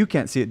 I know you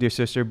can't see it, dear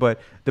sister, but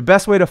the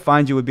best way to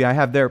find you would be, I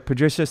have there,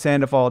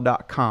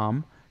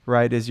 patriciasandoval.com,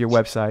 right, is your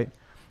website.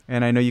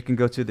 And I know you can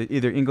go to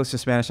either English or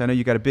Spanish. I know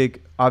you got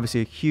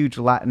obviously a huge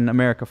Latin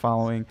America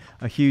following,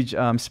 a huge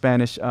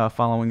Spanish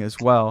following as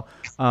well.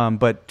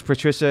 But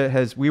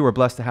Patricia we were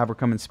blessed to have her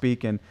come and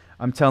speak. And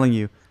I'm telling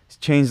you, it's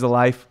changed the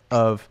life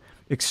of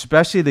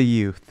especially the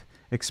youth,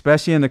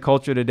 especially in the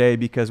culture today,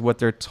 because what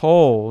they're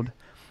told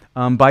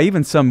by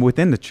even some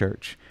within the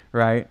church,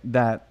 right,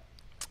 that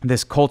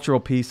this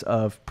cultural piece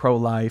of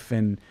pro-life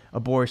and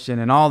abortion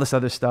and all this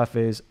other stuff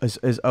is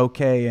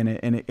okay, and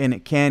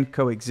it can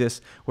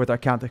coexist with our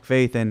Catholic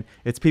faith. And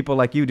it's people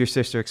like you, dear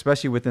sister,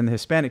 especially within the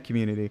Hispanic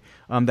community,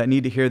 that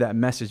need to hear that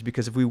message.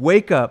 Because if we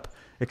wake up,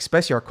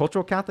 especially our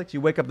cultural Catholics, you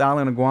wake up the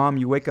island of Guam,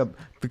 you wake up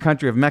the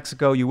country of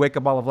Mexico, you wake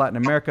up all of Latin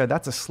America,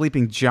 that's a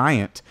sleeping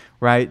giant,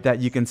 right? That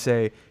you can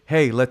say,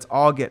 hey, let's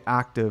all get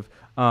active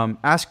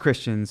as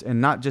Christians and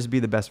not just be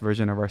the best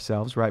version of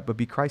ourselves, right? But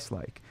be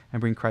Christ-like and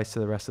bring Christ to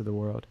the rest of the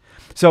world.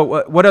 So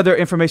what other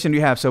information do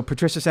you have? So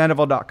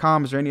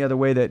patriciasandoval.com, is there any other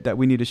way that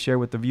we need to share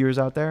with the viewers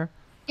out there?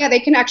 Yeah, they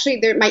can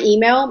actually, my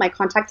email, my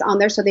contact's on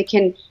there, so they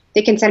can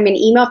send me an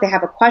email if they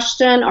have a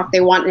question or if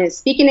they want a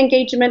speaking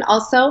engagement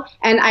also.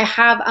 And I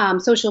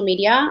have social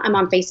media. I'm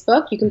on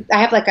Facebook. I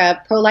have like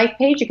a pro-life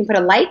page. You can put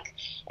a like.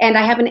 And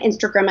I have an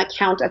Instagram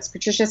account. That's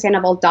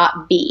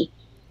patriciasandoval.b.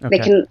 Okay.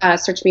 They can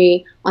search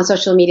me on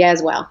social media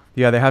as well.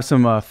 Yeah, they have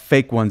some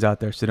fake ones out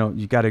there, so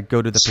you got to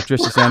go to the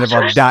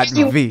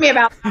patriciasandoval.v.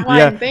 About that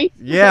one.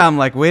 Yeah, I'm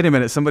like, wait a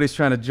minute, somebody's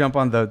trying to jump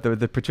on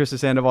the Patricia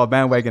Sandoval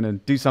bandwagon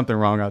and do something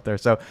wrong out there.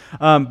 So,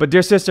 but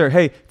dear sister,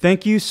 hey,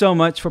 thank you so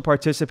much for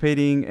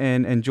participating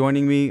and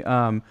joining me.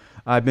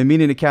 I've been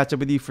meaning to catch up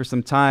with you for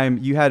some time.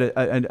 You had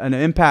an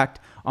impact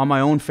on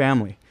my own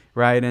family,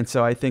 right? And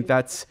so I think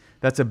that's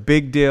a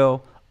big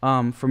deal.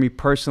 For me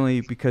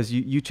personally, because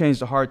you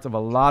changed the hearts of a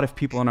lot of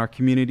people in our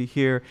community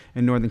here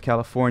in Northern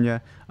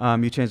California.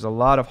 You changed a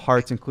lot of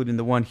hearts, including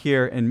the one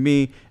here and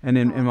me and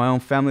in my own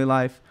family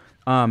life.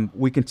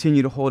 We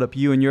continue to hold up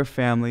you and your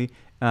family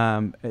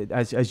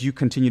as you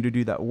continue to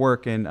do that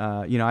work. And,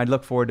 I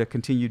look forward to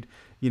continued,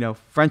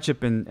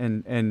 friendship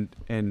and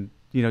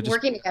just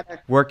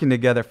working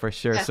together for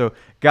sure. Yeah. So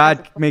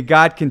may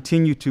God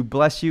continue to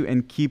bless you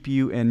and keep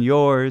you in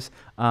yours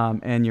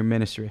and your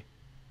ministry.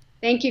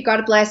 Thank you.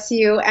 God bless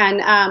you.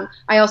 And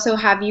I also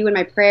have you in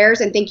my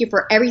prayers. And thank you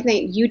for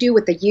everything that you do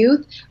with the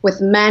youth,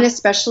 with men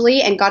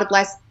especially. And God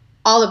bless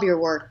all of your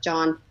work,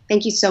 John.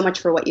 Thank you so much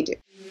for what you do.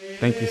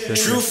 Thank you,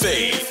 sister. True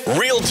faith,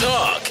 real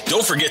talk.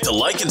 Don't forget to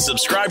like and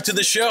subscribe to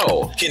the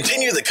show.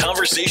 Continue the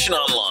conversation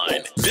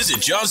online. Visit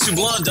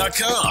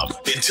JohnSublon.com.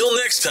 Until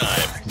next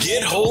time,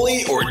 get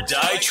holy or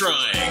die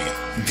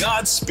trying.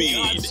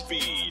 Godspeed.